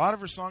say. A lot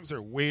of her songs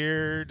are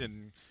weird,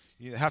 and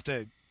you have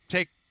to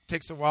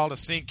takes a while to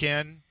sink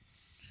in.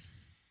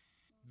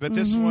 But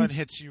this one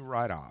hits you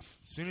right off.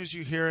 As soon as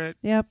you hear it,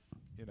 yep.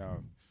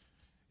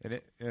 And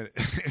and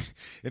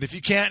if you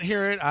can't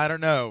hear it, I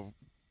don't know.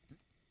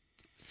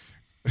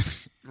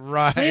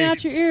 Right. Clean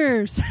out your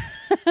ears.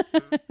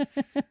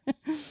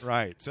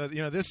 Right. So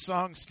this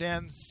song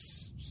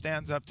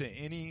stands up to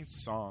any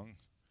song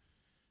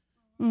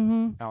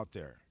out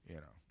there.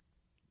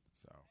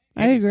 So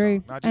I agree.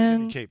 Song, not just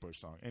any Kate Bush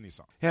song, any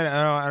song.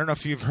 Yeah, I don't know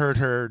if you've heard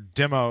her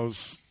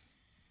demos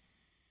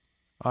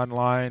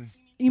online.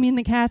 You mean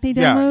the Kathy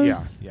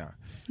demos? Yeah.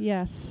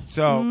 Yes.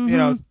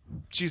 So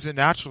she's a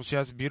natural. She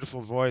has a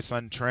beautiful voice,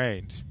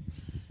 untrained.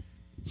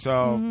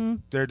 So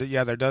there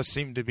does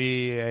seem to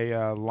be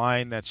a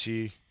line that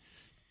she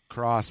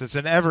crossed. It's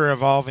an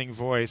ever-evolving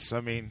voice.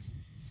 I mean,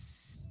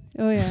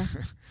 oh yeah.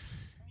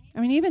 I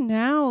mean, even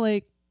now,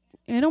 like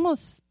it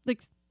almost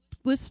like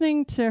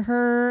listening to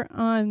her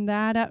on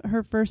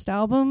her first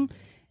album,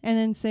 and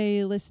then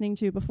say listening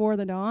to Before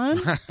the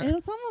Dawn.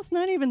 It's almost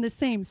not even the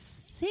same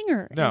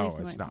singer. No,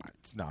 it's not.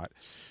 It's not.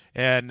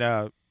 And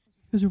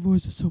because her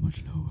voice is so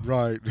much lower.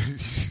 Right.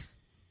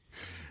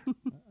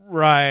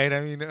 Right.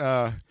 I mean,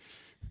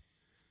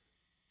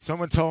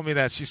 someone told me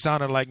that she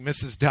sounded like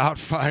Mrs.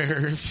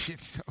 Doubtfire.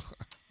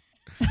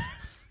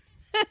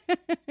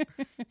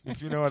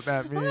 If you know what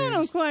that means. Well, I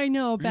don't quite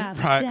know about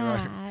that.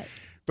 Right.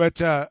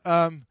 But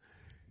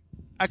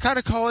I kind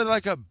of call it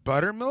like a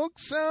buttermilk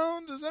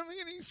sound. Does that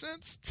make any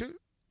sense to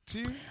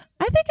you?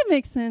 I think it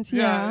makes sense,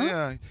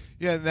 yeah.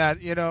 Yeah, that,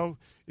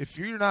 if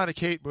you're not a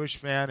Kate Bush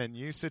fan and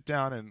you sit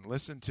down and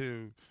listen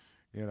to,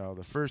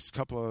 the first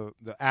couple of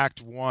the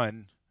Act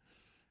 1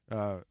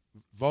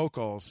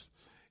 vocals,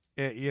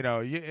 you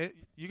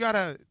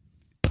gotta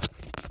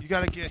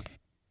get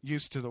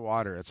used to the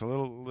water. It's a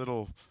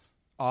little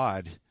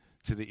odd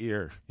to the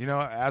ear,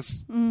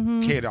 as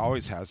Kate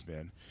always has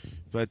been.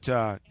 But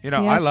I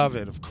love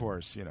it, of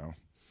course.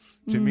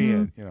 To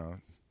me,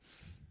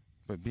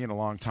 but being a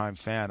longtime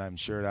fan, I'm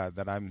sure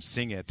that I'm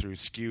singing it through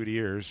skewed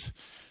ears.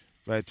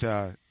 But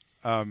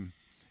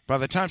by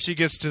the time she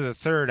gets to the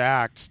third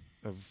act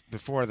of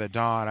Before the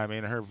Dawn, I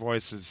mean, her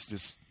voice is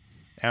just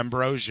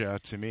ambrosia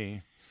to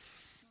me.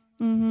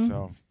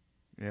 So,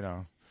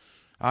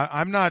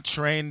 I'm not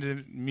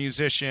trained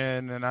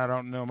musician, and I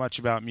don't know much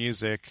about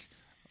music.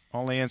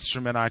 Only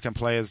instrument I can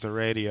play is the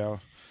radio.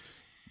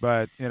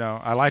 But,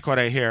 I like what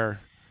I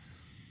hear.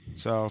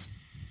 So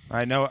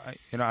I know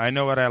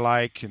what I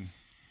like.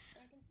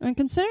 And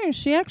considering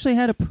she actually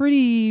had a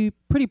pretty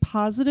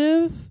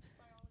positive,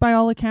 by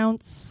all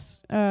accounts,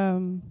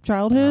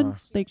 childhood.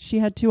 Like she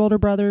had 2 older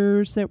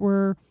brothers that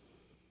were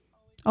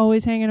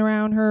always hanging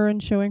around her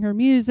and showing her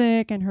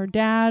music, and her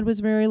dad was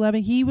very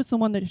loving. He was the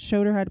one that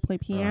showed her how to play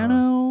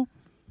piano.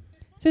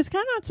 So it's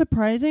kind of not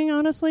surprising,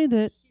 honestly,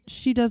 that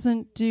she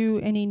doesn't do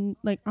any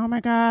like, oh my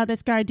God,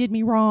 this guy did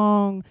me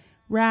wrong,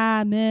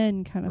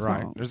 men kind of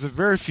right. song. There's a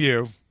very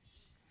few.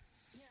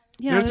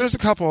 Yeah, there's a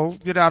couple.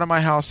 Get Out of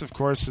My House, of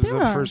course, is the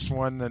first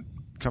one that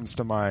comes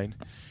to mind.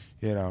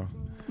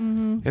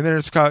 And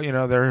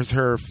there's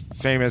her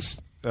famous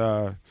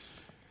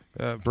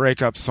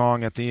breakup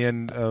song at the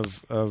end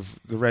of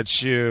The Red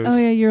Shoes. Oh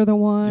yeah, You're the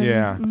One.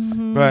 Yeah,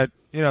 but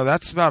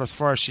that's about as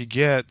far as she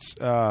gets.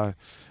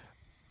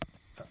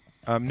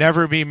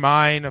 Never Be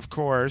Mine, of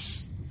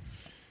course.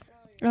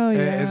 Oh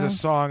yeah, is a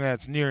song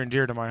that's near and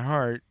dear to my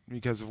heart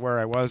because of where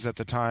I was at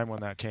the time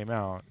when that came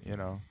out.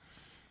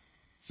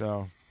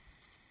 So.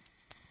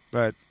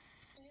 But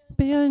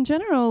yeah, in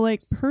general,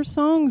 like her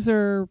songs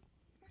are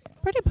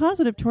pretty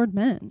positive toward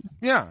men.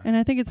 Yeah. And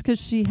I think it's because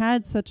she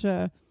had such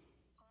a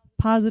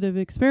positive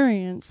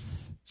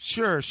experience.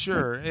 Sure.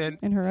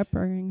 In her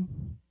upbringing.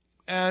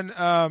 And,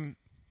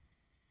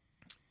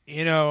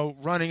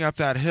 running up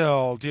that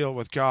hill, deal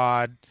with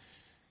God,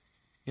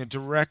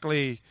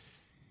 directly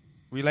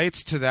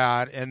relates to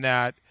that, and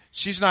that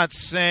she's not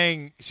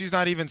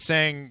even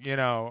saying,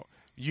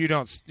 you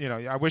don't,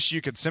 I wish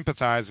you could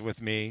sympathize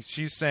with me.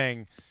 She's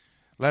saying,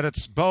 let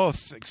us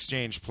both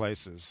exchange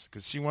places,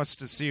 because she wants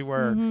to see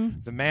where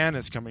the man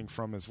is coming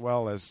from as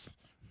well as.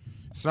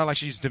 It's not like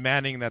she's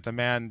demanding that the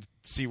man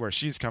see where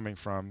she's coming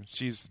from.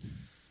 She's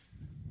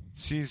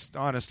she's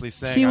honestly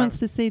saying she wants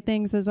to see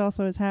things as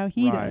also as how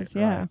he does.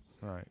 Yeah.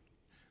 Right.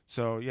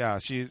 So yeah,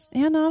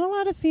 not a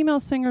lot of female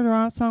singers or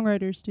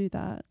songwriters do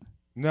that.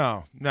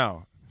 No.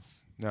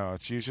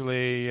 It's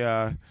usually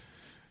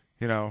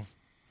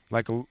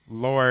like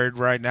Lorde.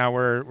 Right now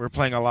we're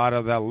playing a lot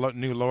of that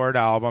new Lorde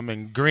album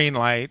and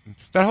Greenlight.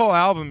 That whole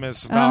album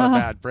is about a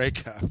bad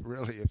breakup,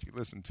 really, if you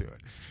listen to it.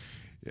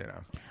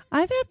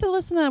 I've had to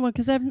listen to that one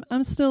because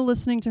I'm still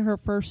listening to her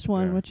first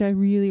one, which I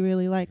really,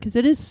 really like because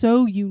it is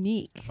so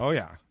unique. Oh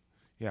yeah.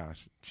 And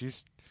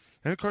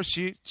of course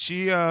she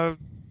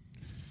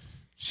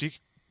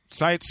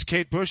cites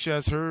Kate Bush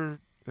as her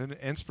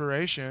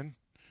inspiration.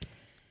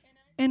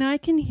 And I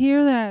can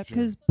hear that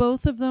because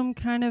both of them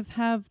kind of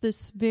have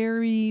this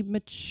very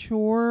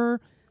mature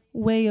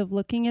way of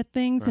looking at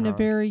things and a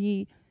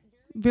very,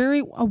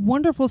 very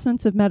wonderful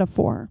sense of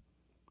metaphor,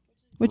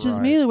 which is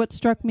mainly what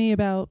struck me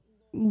about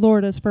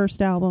Lorda's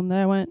first album.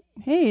 That I went,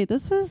 hey,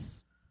 this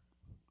is...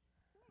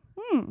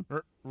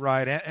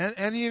 Right.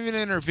 And even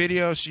in her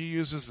videos, she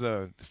uses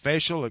the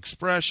facial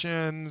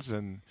expressions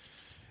and,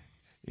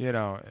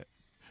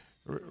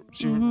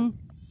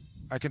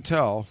 I can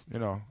tell,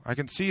 I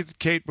can see the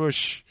Kate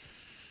Bush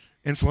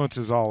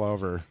influences all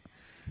over.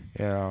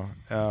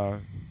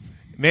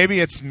 Maybe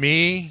it's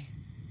me,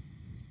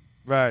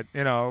 but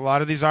a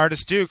lot of these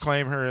artists do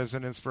claim her as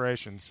an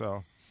inspiration.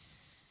 So,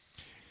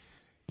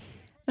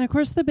 and of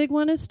course, the big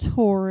one is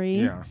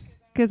Tori. Yeah.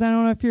 Because I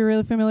don't know if you're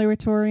really familiar with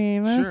Tori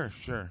Amos.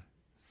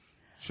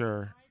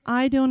 Sure.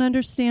 I don't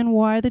understand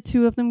why the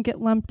two of them get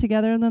lumped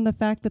together than the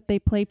fact that they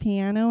play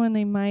piano and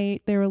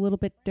they're a little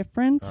bit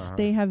different.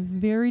 They have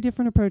very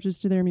different approaches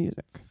to their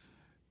music.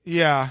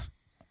 Yeah.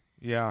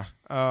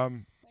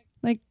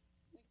 Like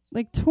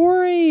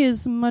Tori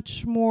is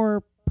much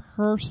more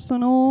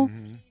personal.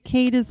 Mm-hmm.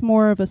 Kate is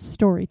more of a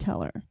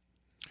storyteller.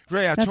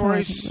 Right, yeah,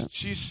 Tori,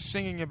 she's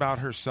singing about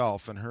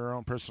herself and her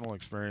own personal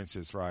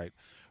experiences, right?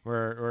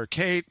 Where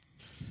Kate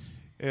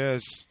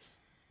is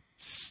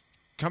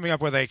coming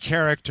up with a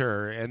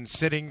character and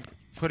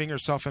putting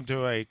herself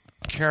into a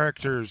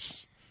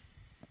character's,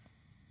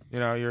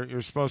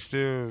 you're supposed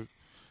to,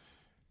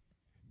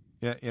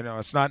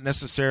 it's not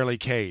necessarily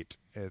Kate.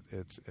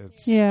 It's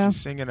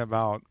she's singing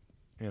about,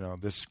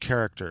 this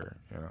character,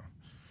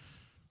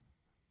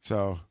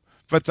 So,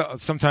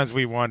 but sometimes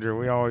we wonder,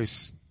 we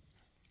always,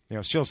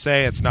 she'll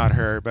say it's not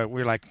her, but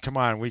we're like, come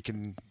on, we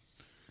can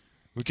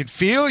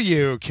feel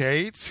you,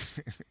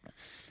 Kate.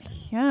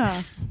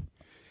 Yeah.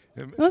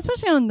 Well,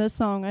 especially on this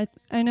song,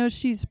 I know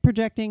she's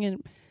projecting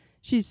and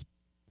she's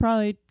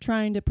probably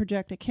trying to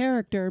project a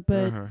character,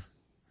 but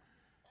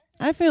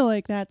I feel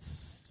like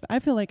it's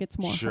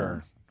more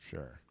her.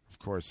 Sure. Of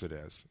course it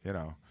is.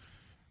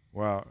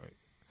 Well,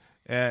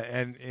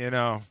 and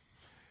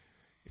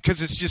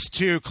because it's just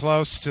too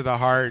close to the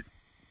heart,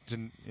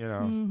 to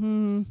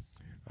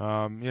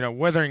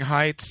Wuthering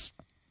Heights.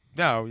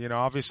 No,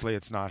 obviously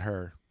it's not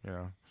her.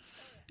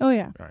 Oh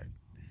yeah. Right.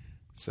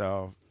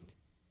 So.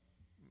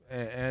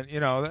 And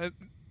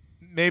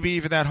maybe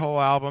even that whole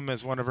album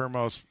is one of her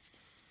most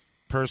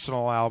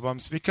personal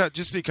albums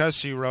because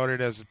she wrote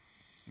it as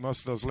most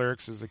of those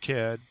lyrics as a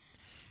kid.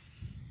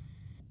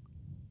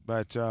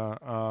 But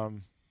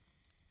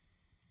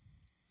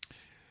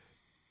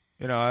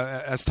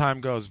as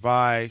time goes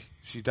by,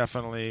 she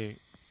definitely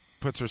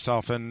puts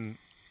herself in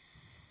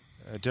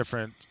a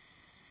different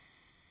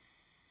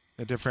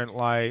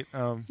light.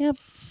 Yep.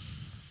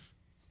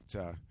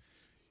 So,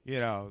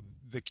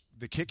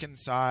 the kick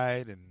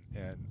inside and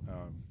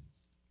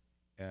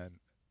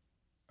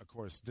of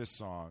course this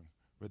song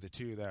were the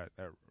two that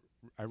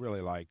I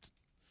really liked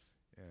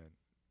and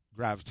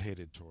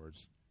gravitated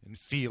towards, and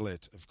Feel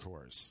It, of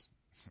course.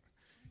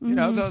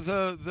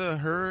 The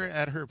her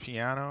at her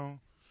piano,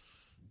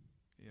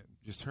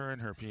 just her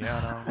and her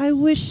piano. I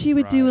wish she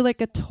would do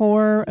like a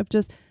tour of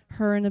just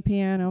her and the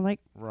piano. Like,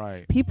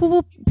 right.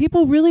 People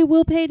really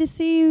will pay to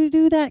see you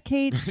do that,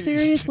 Kate.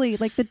 Seriously.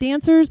 Like the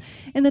dancers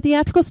and the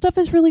theatrical stuff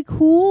is really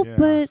cool,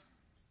 but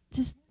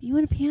just you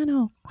and a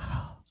piano.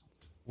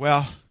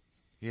 Well,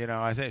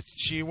 I think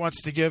she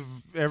wants to give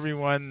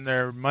everyone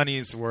their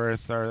money's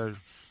worth or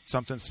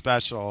something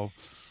special.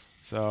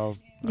 So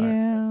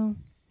yeah.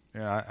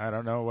 I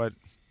don't know what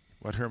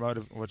her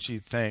motive, what she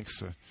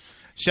thinks.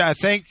 I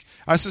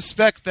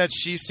suspect that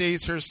she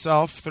sees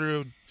herself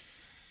through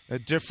a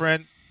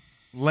different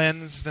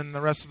lens than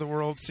the rest of the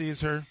world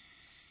sees her.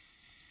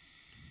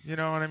 You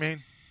know what I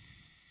mean?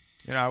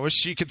 I wish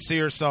she could see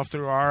herself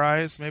through our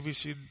eyes. Maybe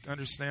she'd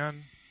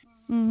understand.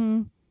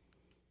 Mm-hmm.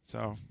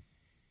 So,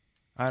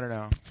 I don't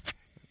know.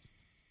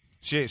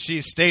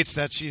 She states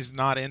that she's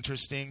not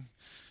interesting.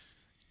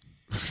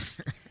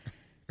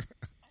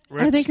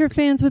 I think her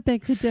fans would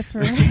beg to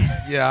differ.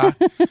 Yeah.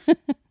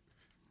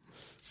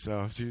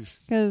 So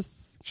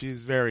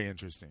she's very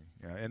interesting,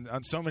 and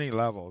on so many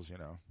levels,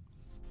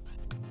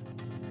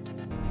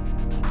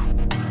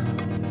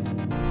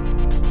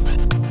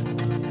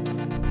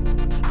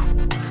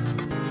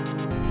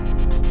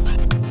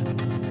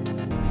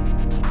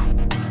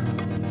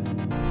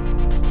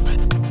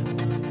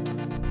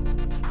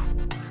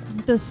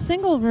 the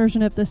single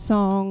version of the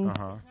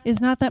song is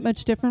not that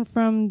much different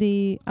from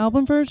the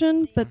album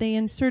version, but they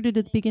inserted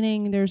at the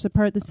beginning, there's a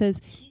part that says,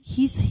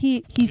 he's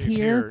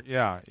here.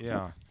 Yeah,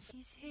 yeah.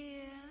 He's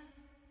here.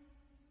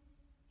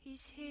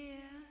 He's here.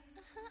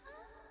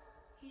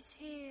 He's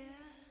here.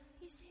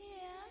 He's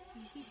here.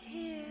 He's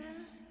here.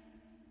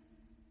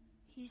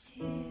 He's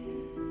here.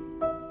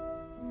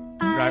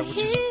 Right, which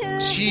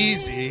is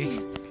cheesy,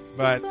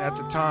 but at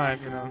the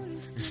time,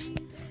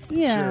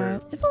 Yeah,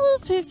 sure. It's a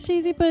little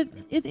cheesy, but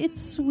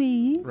it's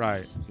sweet.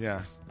 Right,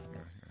 yeah.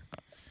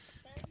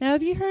 Now,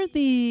 have you heard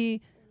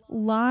the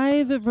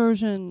live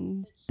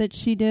version that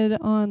she did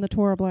on the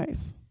Tour of Life?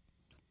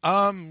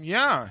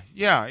 Yeah.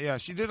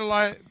 She did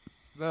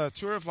the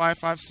Tour of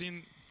Life. I've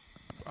seen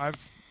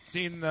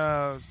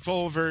the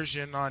full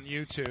version on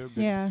YouTube.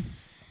 Yeah.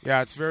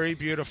 Yeah, it's very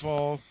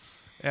beautiful,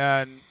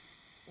 and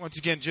once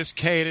again, just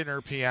Kate and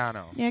her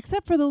piano. Yeah,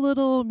 except for the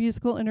little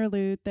musical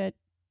interlude that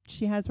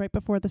she has right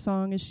before the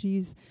song as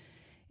she's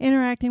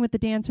interacting with the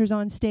dancers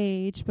on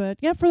stage. But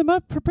yeah, for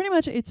pretty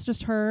much it's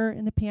just her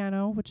and the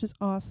piano, which is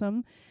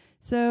awesome.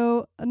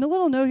 So, and a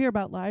little note here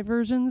about live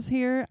versions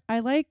here. I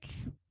like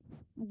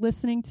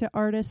listening to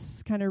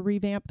artists kind of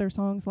revamp their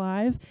songs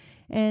live,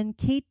 and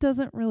Kate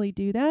doesn't really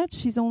do that.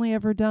 She's only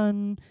ever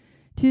done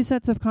 2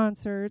 sets of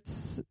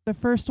concerts. The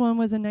first one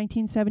was in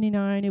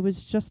 1979. It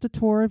was just a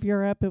tour of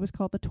Europe. It was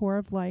called the Tour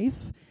of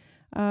Life.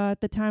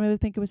 At the time, I would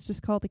think it was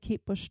just called the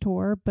Kate Bush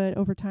Tour, but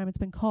over time it's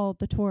been called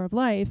the Tour of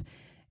Life.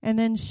 And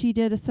then she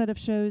did a set of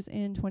shows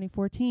in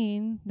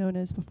 2014, known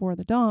as Before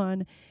the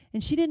Dawn.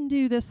 And she didn't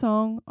do this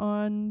song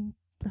on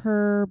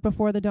her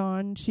Before the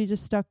Dawn. She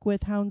just stuck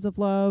with Hounds of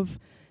Love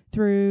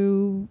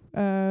through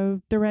The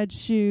Red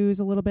Shoes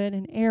a little bit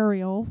and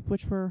Ariel,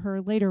 which were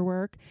her later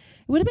work.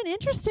 It would have been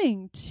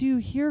interesting to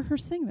hear her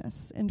sing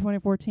this in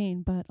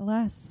 2014, but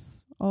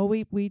alas,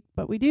 we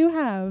do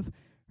have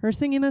her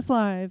singing this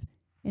live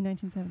in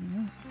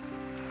 1979.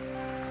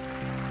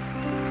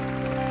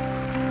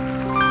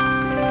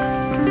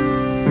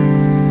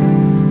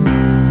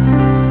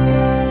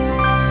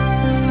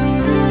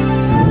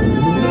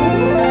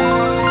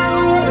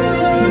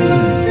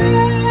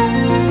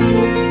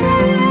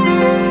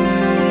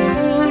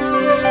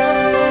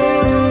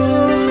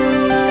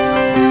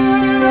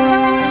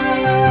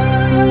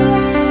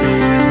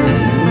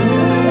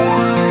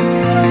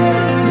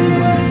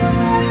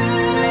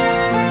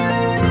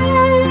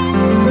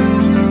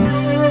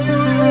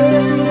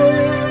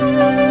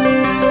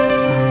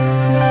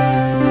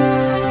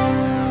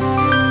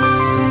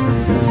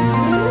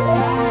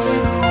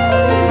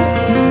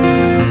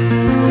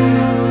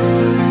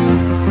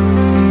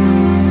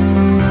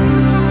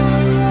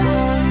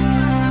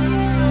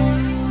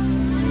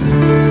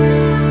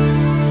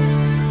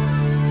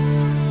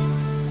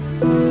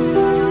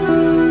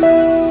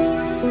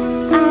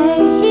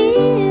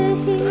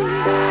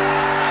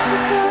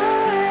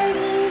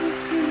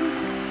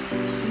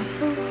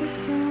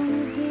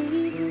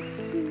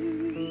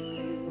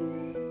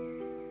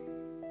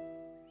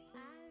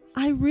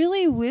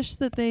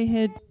 That they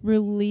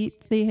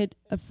had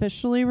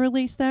officially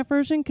released that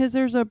version, because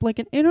there's an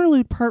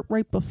interlude part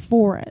right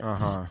before it,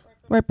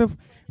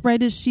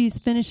 right as she's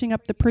finishing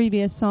up the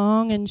previous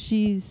song, and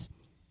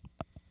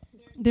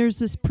there's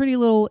this pretty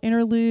little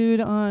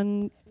interlude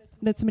on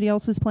that somebody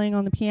else is playing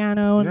on the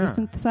piano and the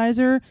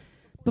synthesizer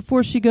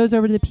before she goes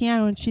over to the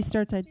piano and she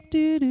starts a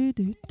do do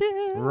do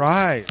do.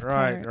 Right.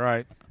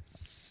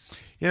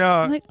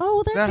 I'm like,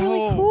 oh, that's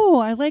really cool.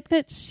 I like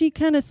that she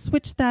kind of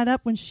switched that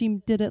up when she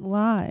did it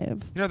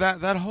live.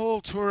 That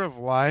whole Tour of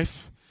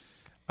Life,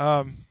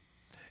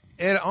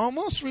 it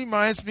almost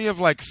reminds me of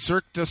like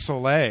Cirque du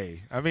Soleil.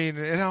 I mean,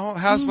 it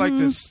has like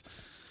this,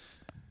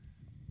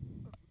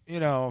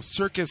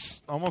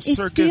 circus, almost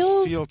circus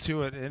feel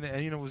to it. And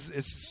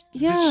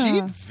did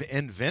she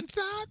invent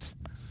that?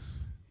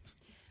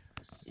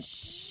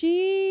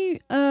 She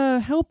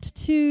helped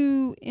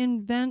to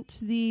invent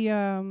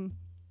the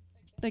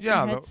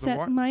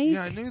headset mic.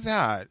 Yeah, I knew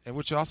that.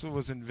 Which also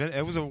was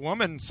it was a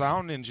woman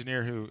sound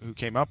engineer who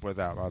came up with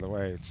that, by the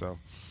way. So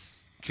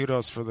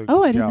kudos for the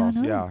gals. I did not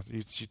know. Yeah,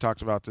 she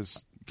talked about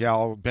this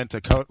gal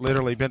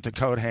literally bent a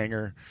coat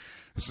hanger.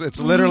 It's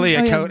literally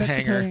a coat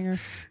hanger.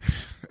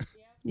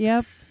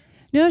 Yep.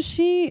 No,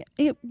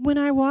 when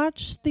I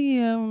watched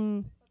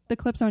the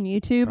clips on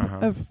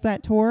YouTube of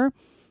that tour,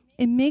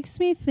 it makes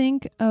me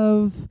think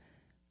of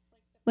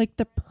like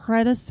the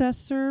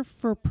predecessor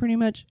for pretty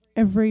much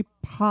every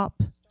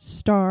pop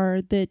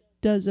star that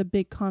does a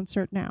big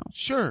concert now.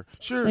 Sure.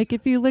 Like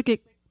if you look at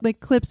like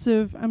clips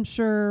of, I'm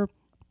sure.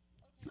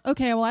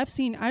 Okay, well I've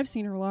seen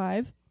her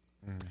live.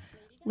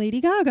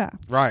 Lady Gaga.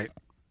 Right.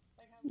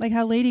 Like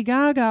how Lady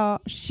Gaga,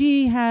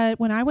 she had,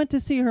 when I went to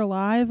see her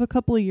live a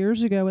couple of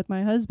years ago with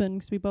my husband,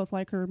 because we both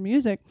like her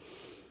music,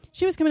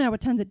 she was coming out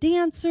with tons of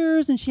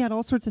dancers and she had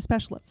all sorts of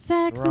special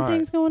effects and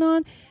things going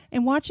on.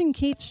 And watching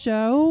Kate's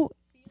show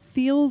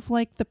feels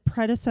like the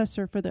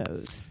predecessor for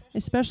those,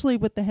 especially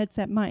with the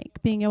headset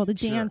mic, being able to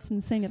dance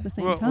and sing at the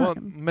same time. Well,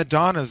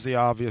 Madonna's the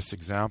obvious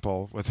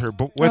example with her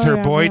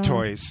boy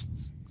toys.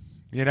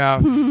 You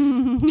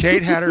know,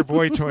 Kate had her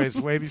boy toys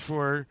way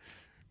before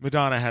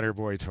Madonna had her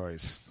boy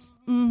toys.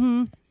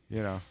 Mm-hmm.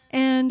 You know.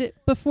 And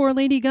before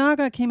Lady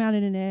Gaga came out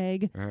in an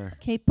egg,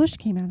 Kate Bush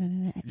came out in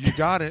an egg. You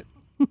got it.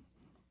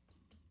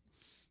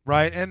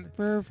 Right, and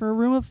for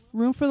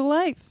room for the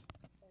life.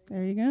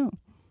 There you go.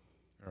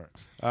 All right.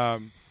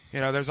 You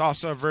know, there's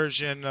also a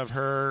version of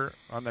her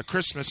on the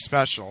Christmas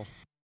special.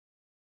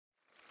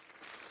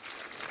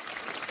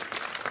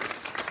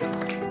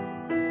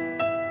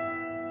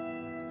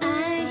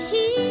 I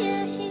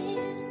hear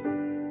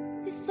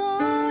him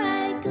before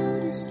I go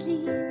to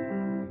sleep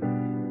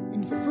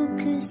and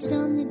focus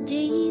on the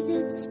day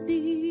that's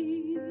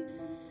been.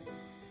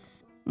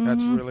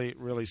 That's really,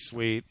 really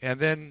sweet. And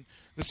then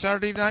the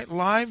Saturday Night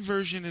Live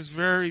version is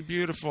very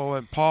beautiful,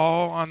 and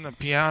Paul on the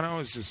piano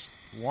is just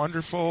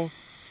wonderful.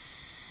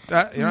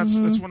 That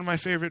that's one of my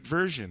favorite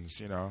versions.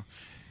 You know,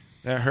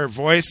 her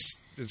voice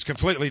is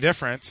completely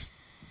different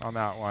on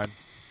that one.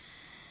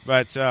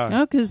 But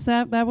no, because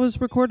that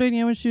was recorded,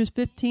 when she was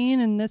 15,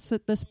 and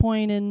at this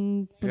point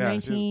in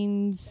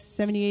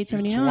 1978,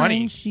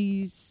 79,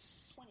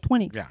 she's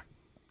 20. Yeah.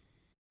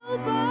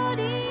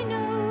 Nobody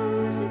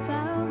knows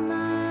about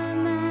my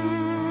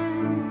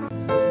man.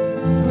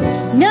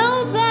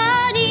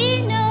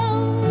 Nobody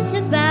knows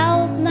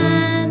about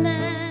my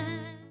man.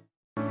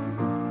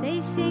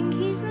 They think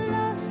he's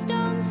lost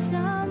on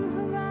some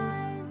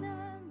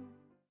horizon.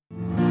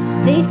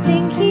 They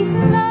think he's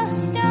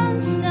lost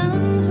on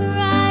some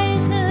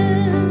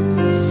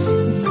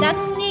horizon.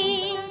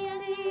 Suddenly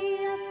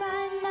I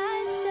find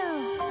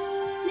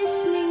myself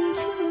listening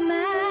to a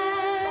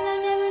man I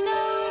never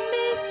known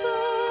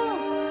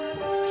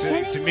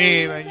before. To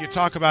me, when you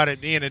talk about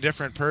it being a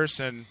different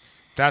person,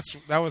 that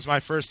was my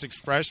first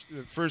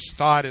expression. First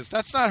thought is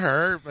that's not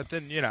her, but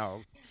then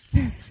I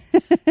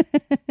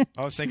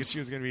was thinking she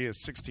was going to be a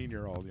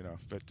 16-year-old,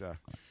 but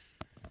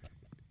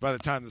by the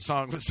time the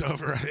song was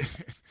over,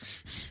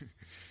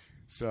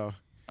 so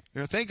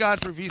thank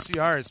God for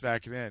VCRs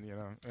back then.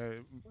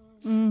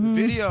 The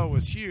video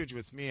was huge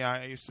with me.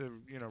 I used to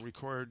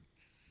record.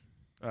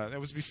 That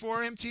was before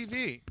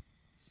MTV,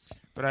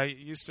 but I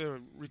used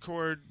to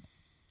record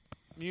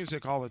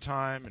music all the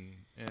time and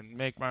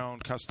make my own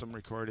custom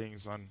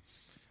recordings on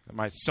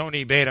my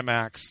Sony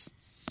Betamax.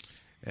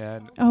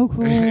 And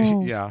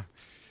cool. Yeah,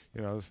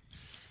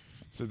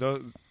 so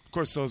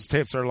those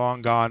tapes are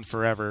long gone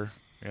forever.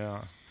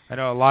 Yeah, I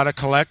know a lot of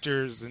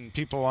collectors and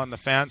people on the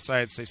fan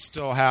sites, they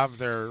still have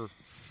their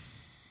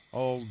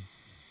old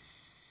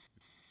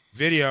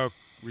video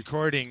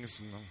recordings,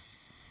 and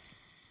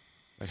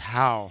like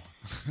how.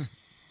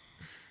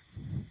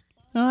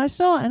 No, I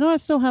know I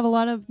still have a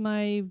lot of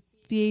my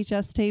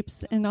VHS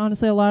tapes, and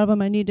honestly, a lot of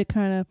them I need to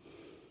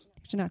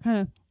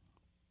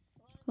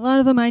a lot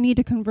of them I need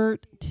to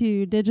convert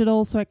to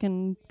digital so I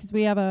can, because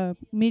we have a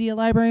media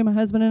library, my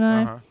husband and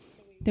I,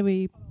 that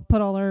we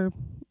put all our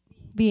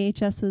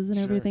VHSs and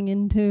everything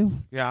into.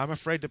 Yeah, I'm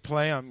afraid to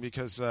play them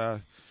because they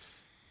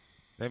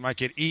might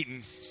get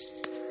eaten.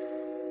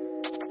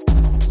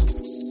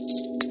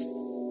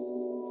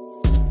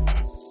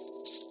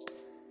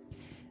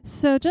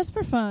 So just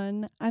for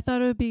fun, I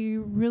thought it would be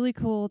really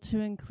cool to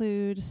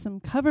include some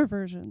cover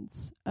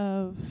versions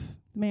of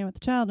The Man with the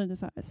Child in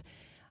His Eyes.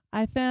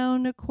 I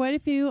found quite a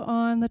few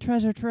on the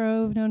treasure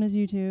trove known as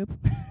YouTube.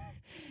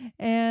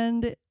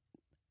 And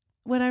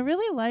what I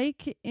really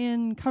like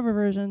in cover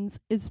versions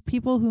is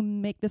people who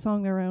make the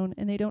song their own,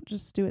 and they don't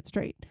just do it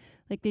straight.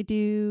 Like, they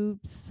do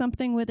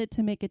something with it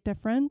to make it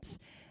different.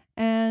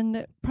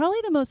 And probably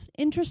the most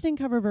interesting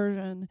cover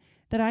version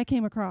that I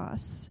came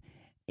across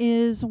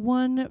is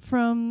one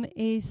from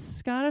a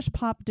Scottish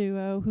pop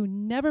duo who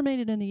never made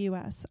it in the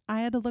U.S.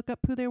 I had to look up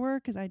who they were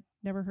because I'd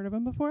never heard of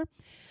them before.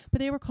 But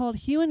they were called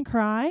Hue and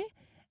Cry,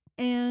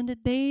 and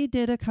they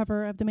did a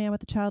cover of The Man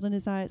with the Child in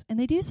His Eyes. And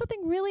they do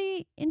something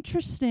really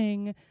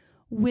interesting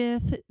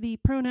with the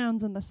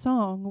pronouns in the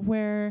song,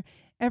 where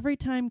every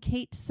time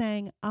Kate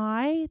sang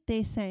I,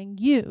 they sang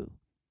you.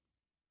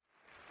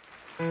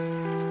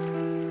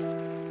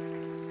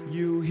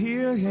 You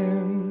hear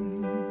him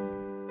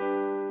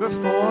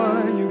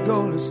before you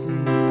go to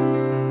sleep.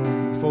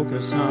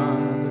 Focus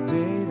on the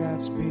day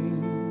that's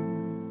been.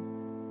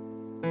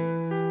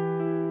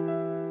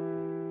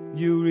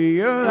 You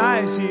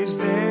realize he's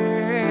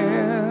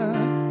there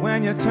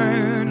when you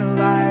turn the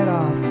light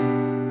off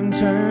and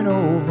turn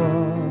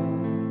over.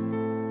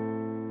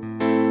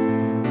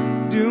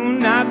 Do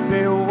not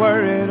be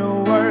worried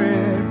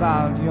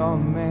about your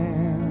man.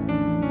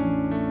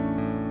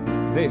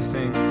 They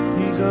think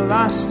he's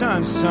lost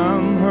on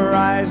some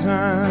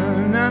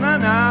horizon. No, no,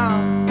 no.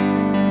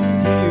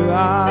 Here you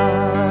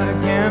are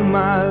again,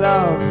 my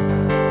love.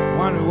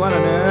 Wonder what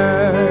on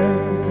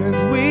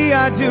earth we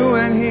are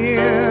doing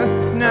here.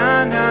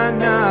 No, no,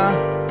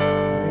 no.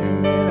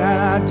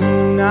 I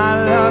do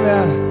not love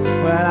you.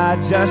 Well, I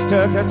just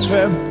took a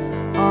trip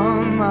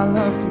on my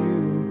love for you.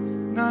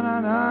 No, no,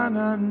 no,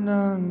 no,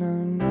 no, no,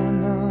 no,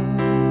 no.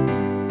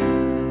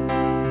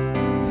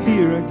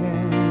 Here again.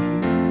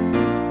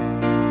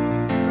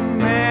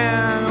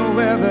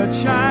 With a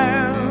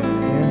child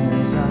in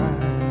his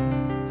eyes.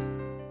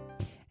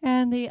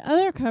 The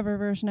other cover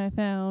version I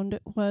found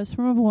was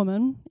from a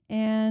woman,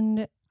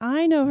 and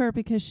I know her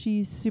because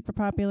she's super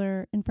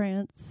popular in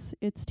France.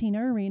 It's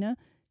Tina Arena,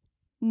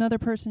 another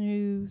person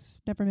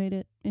who's never made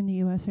it in the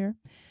U.S. here.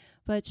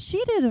 But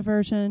she did a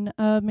version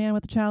of Man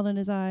with a Child in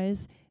His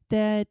Eyes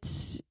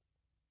that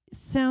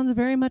sounds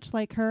very much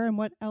like her and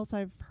what else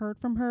I've heard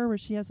from her, where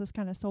she has this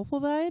kind of soulful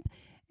vibe.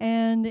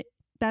 And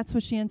that's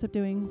what she ends up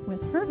doing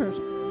with her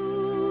version.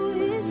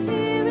 Who is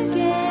here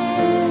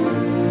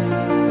again?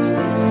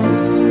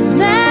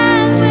 The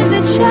man with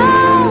the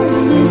child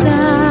in his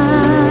eyes.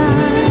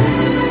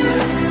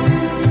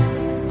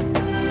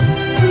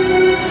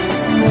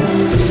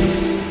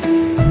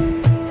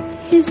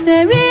 He's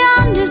very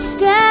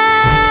understanding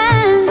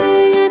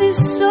and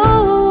he's so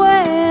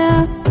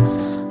aware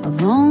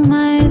of all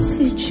my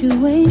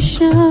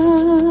situations.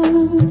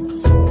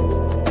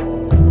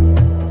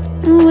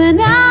 And when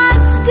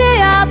I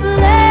stay up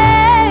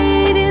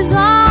late, he's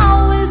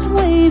always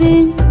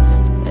waiting,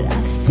 but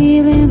I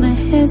feel him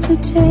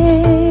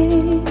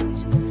hesitate.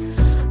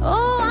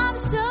 Oh, I'm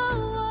so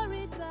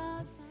worried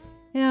about.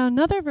 Now,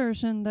 another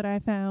version that I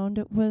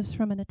found was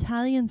from an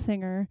Italian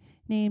singer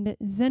named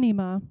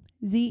Zenima,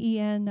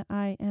 Zenima.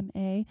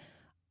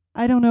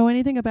 I don't know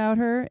anything about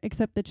her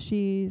except that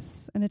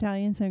she's an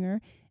Italian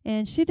singer,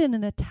 and she did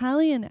an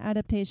Italian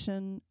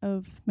adaptation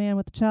of Man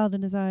with a Child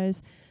in His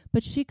Eyes,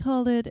 but she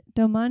called it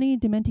Domani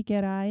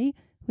dimenticherai,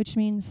 which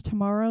means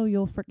tomorrow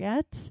you'll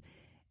forget.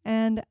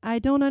 And I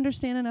don't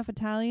understand enough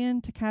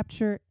Italian to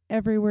capture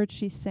every word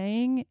she's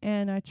saying,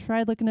 and I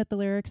tried looking at the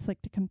lyrics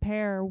like to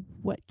compare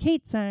what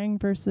Kate sang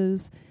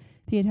versus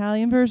the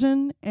Italian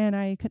version, and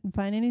I couldn't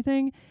find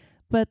anything.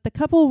 But the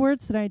couple of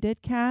words that I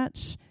did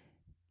catch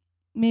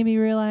made me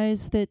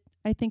realize that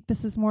I think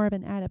this is more of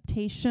an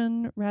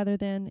adaptation rather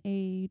than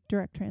a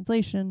direct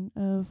translation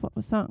of what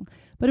was sung.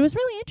 But it was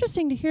really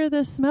interesting to hear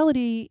this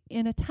melody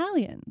in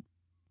Italian.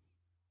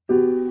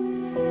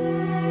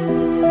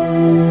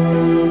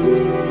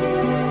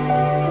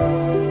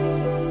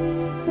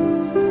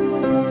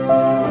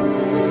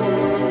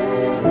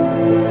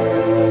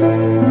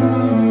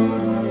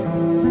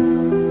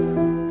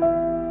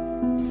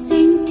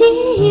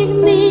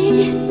 Sentirmi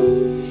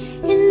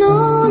e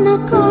non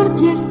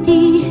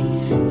accorgerti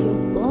che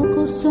ho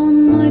poco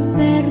sonno e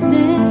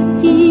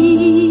perderti.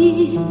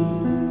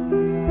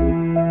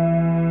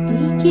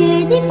 Ti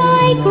chiedi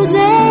mai cos'è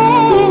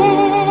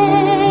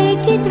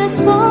che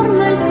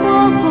trasforma il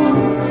fuoco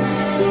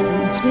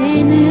in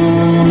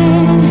cenere.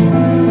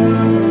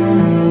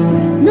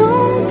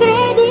 Non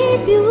credi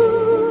più,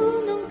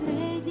 non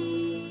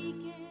credi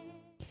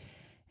che.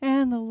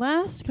 And the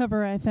last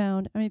cover I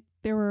found, I mean,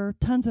 there were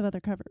tons of other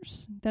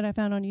covers that I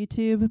found on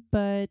YouTube,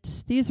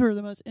 but these were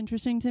the most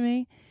interesting to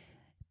me.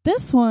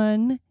 This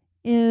one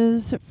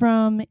is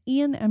from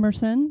Ian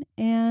Emerson,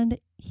 and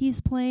he's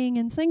playing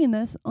and singing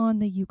this on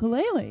the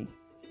ukulele.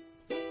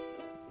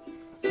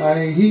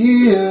 I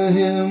hear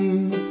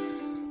him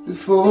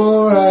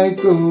before I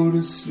go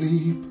to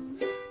sleep.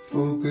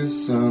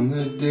 Focus on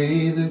the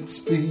day that's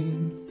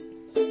been.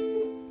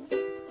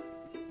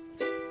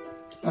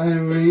 I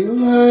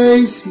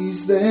realize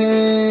he's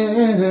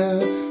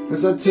there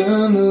as I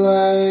turn the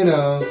light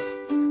off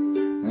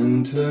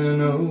and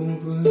turn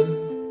over.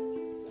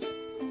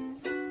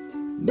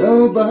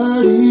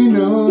 Nobody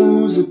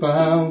knows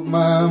about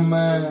my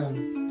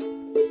man.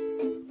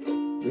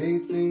 They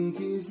think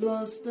he's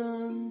lost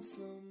on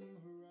some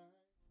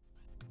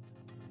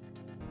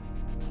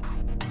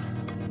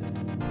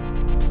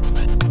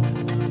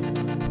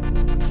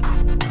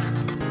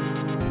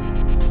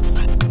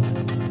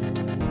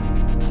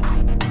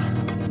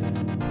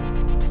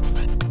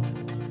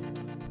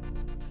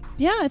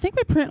Yeah, I think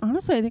we pretty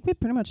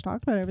much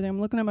talked about everything. I'm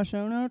looking at my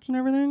show notes and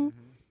everything.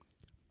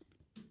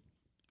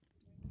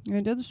 I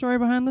did the story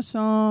behind the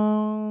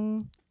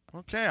song.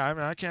 Okay, I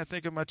mean, I can't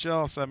think of much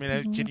else. I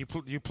mean, can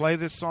you play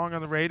this song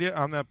on the radio,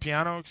 on the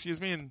piano,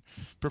 excuse me, and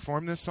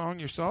perform this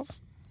song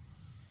yourself?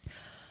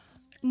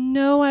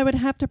 No, I would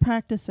have to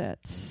practice it.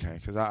 Okay,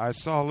 because I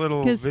saw a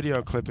little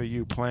video clip of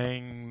you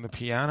playing the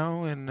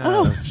piano in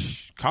a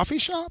coffee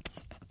shop.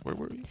 Where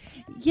were you?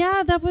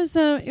 Yeah, that was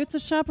it's a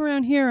shop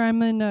around here.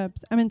 I'm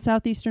in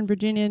southeastern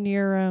Virginia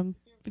near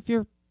if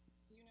you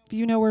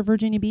know where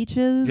Virginia Beach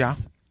is. Yeah.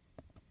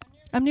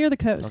 I'm near the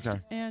coast. Okay.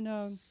 And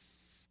I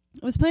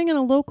was playing in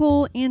a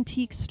local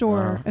antique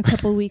store a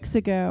couple weeks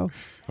ago.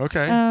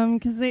 Okay.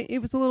 Because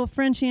it was a little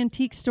French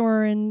antique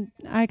store, and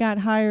I got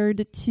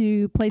hired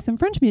to play some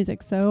French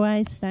music, so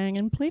I sang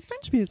and played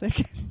French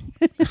music.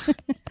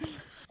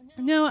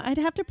 No, I'd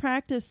have to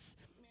practice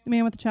The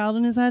Man with the Child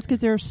in His Eyes because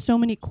there are so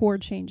many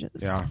chord changes.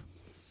 Yeah.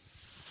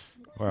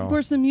 Well. Of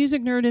course, the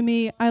music nerd in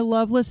me, I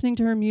love listening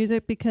to her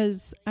music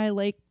because I'll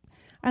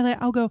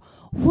go,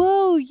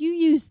 whoa, you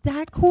used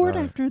that chord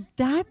after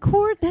that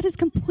chord? That is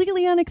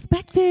completely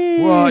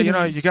unexpected. Well,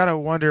 you got to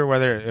wonder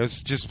whether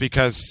it's just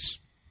because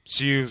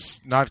she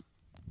was not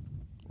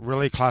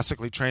really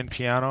classically trained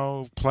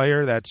piano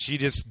player that she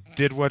just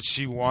did what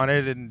she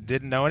wanted and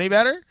didn't know any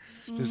better?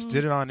 Mm-hmm. Just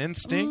did it on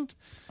instinct?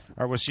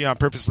 Mm-hmm. Or was she on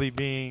purposely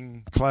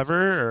being clever?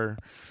 Or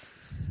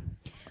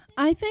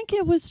I think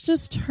it was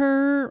just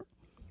her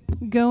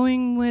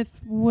going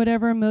with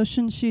whatever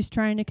emotion she's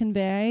trying to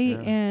convey,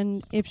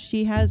 and if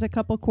she has a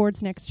couple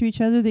chords next to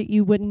each other that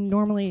you wouldn't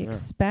normally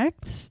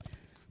expect.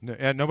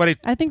 And nobody.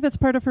 I think that's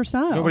part of her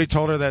style. Nobody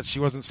told her that she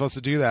wasn't supposed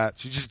to do that.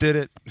 She just did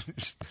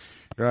it.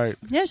 Right.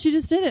 Yeah, she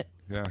just did it.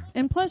 Yeah.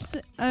 And plus,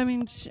 I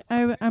mean,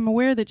 I'm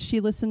aware that she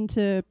listened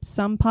to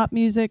some pop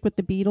music with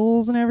the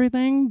Beatles and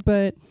everything,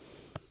 but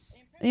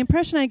the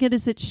impression I get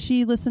is that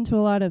she listened to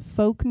a lot of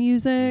folk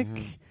music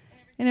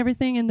and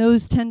everything, and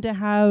those tend to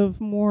have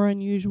more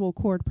unusual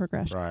chord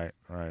progression. Right,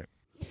 right.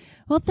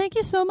 Well, thank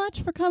you so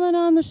much for coming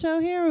on the show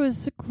here. It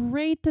was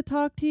great to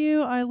talk to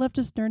you. I love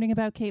just learning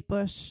about Kate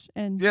Bush.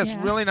 And it's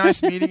really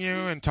nice meeting you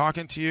and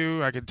talking to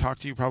you. I could talk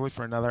to you probably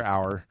for another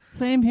hour.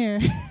 Same here.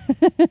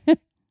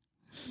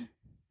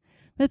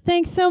 But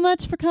thanks so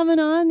much for coming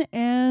on,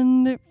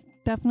 and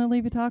definitely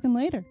be talking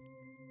later.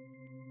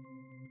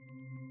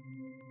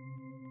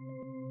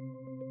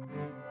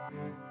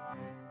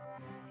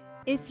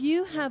 If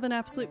you have an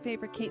absolute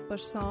favorite Kate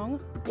Bush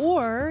song,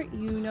 or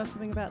you know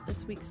something about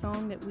this week's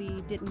song that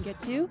we didn't get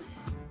to,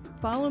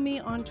 follow me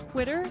on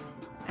Twitter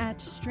at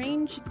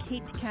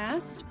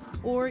StrangeKateCast,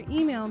 or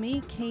email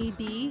me,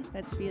 KB,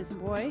 that's B as in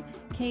boy,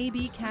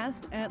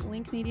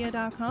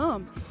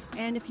 kbcast@linkmedia.com.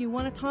 And if you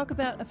want to talk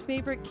about a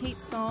favorite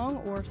Kate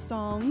song or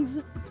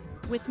songs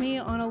with me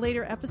on a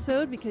later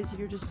episode because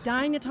you're just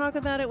dying to talk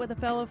about it with a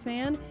fellow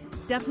fan,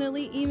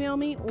 definitely email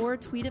me or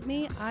tweet at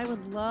me. I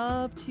would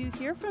love to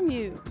hear from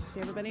you. See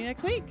everybody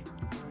next week.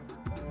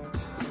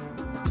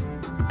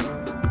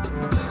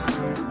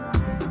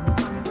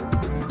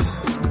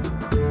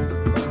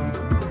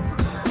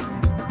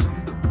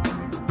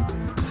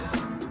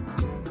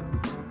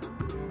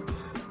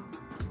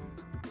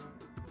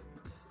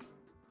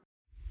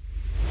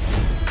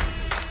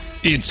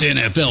 It's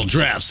NFL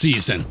draft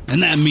season,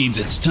 and that means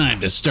it's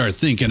time to start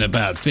thinking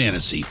about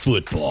fantasy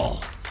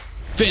football.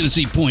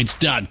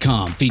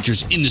 FantasyPoints.com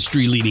features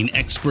industry-leading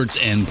experts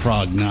and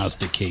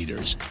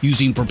prognosticators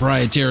using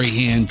proprietary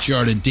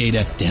hand-charted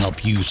data to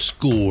help you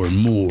score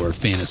more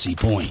fantasy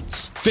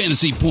points.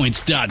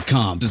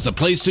 FantasyPoints.com is the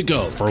place to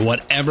go for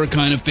whatever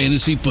kind of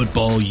fantasy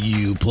football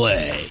you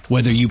play.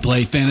 Whether you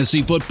play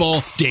fantasy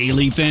football,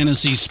 daily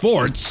fantasy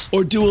sports,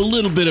 or do a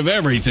little bit of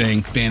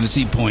everything,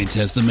 Fantasy Points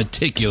has the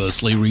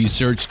meticulously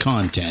researched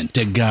content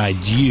to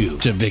guide you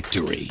to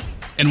victory.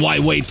 And why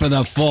wait for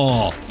the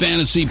fall?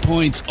 Fantasy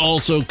Points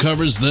also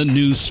covers the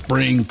new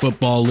spring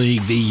football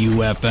league, the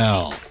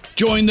UFL.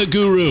 Join the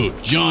guru,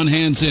 John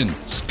Hansen,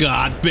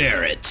 Scott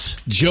Barrett,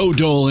 Joe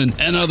Dolan,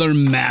 and other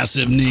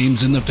massive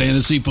names in the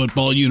fantasy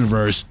football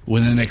universe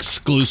with an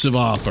exclusive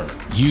offer.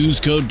 Use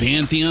code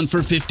Pantheon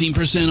for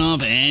 15%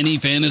 off any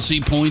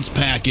Fantasy Points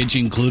package,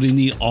 including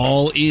the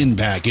all-in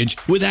package,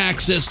 with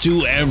access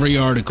to every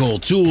article,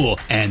 tool,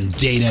 and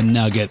data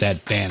nugget that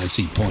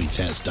Fantasy Points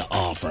has to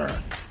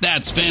offer.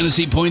 That's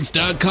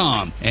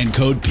FantasyPoints.com and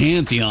code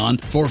Pantheon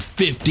for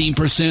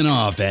 15%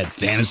 off at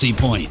Fantasy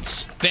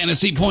Points.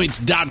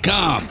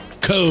 FantasyPoints.com,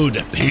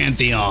 code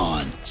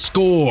Pantheon.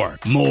 Score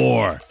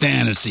more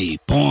fantasy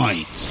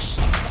points.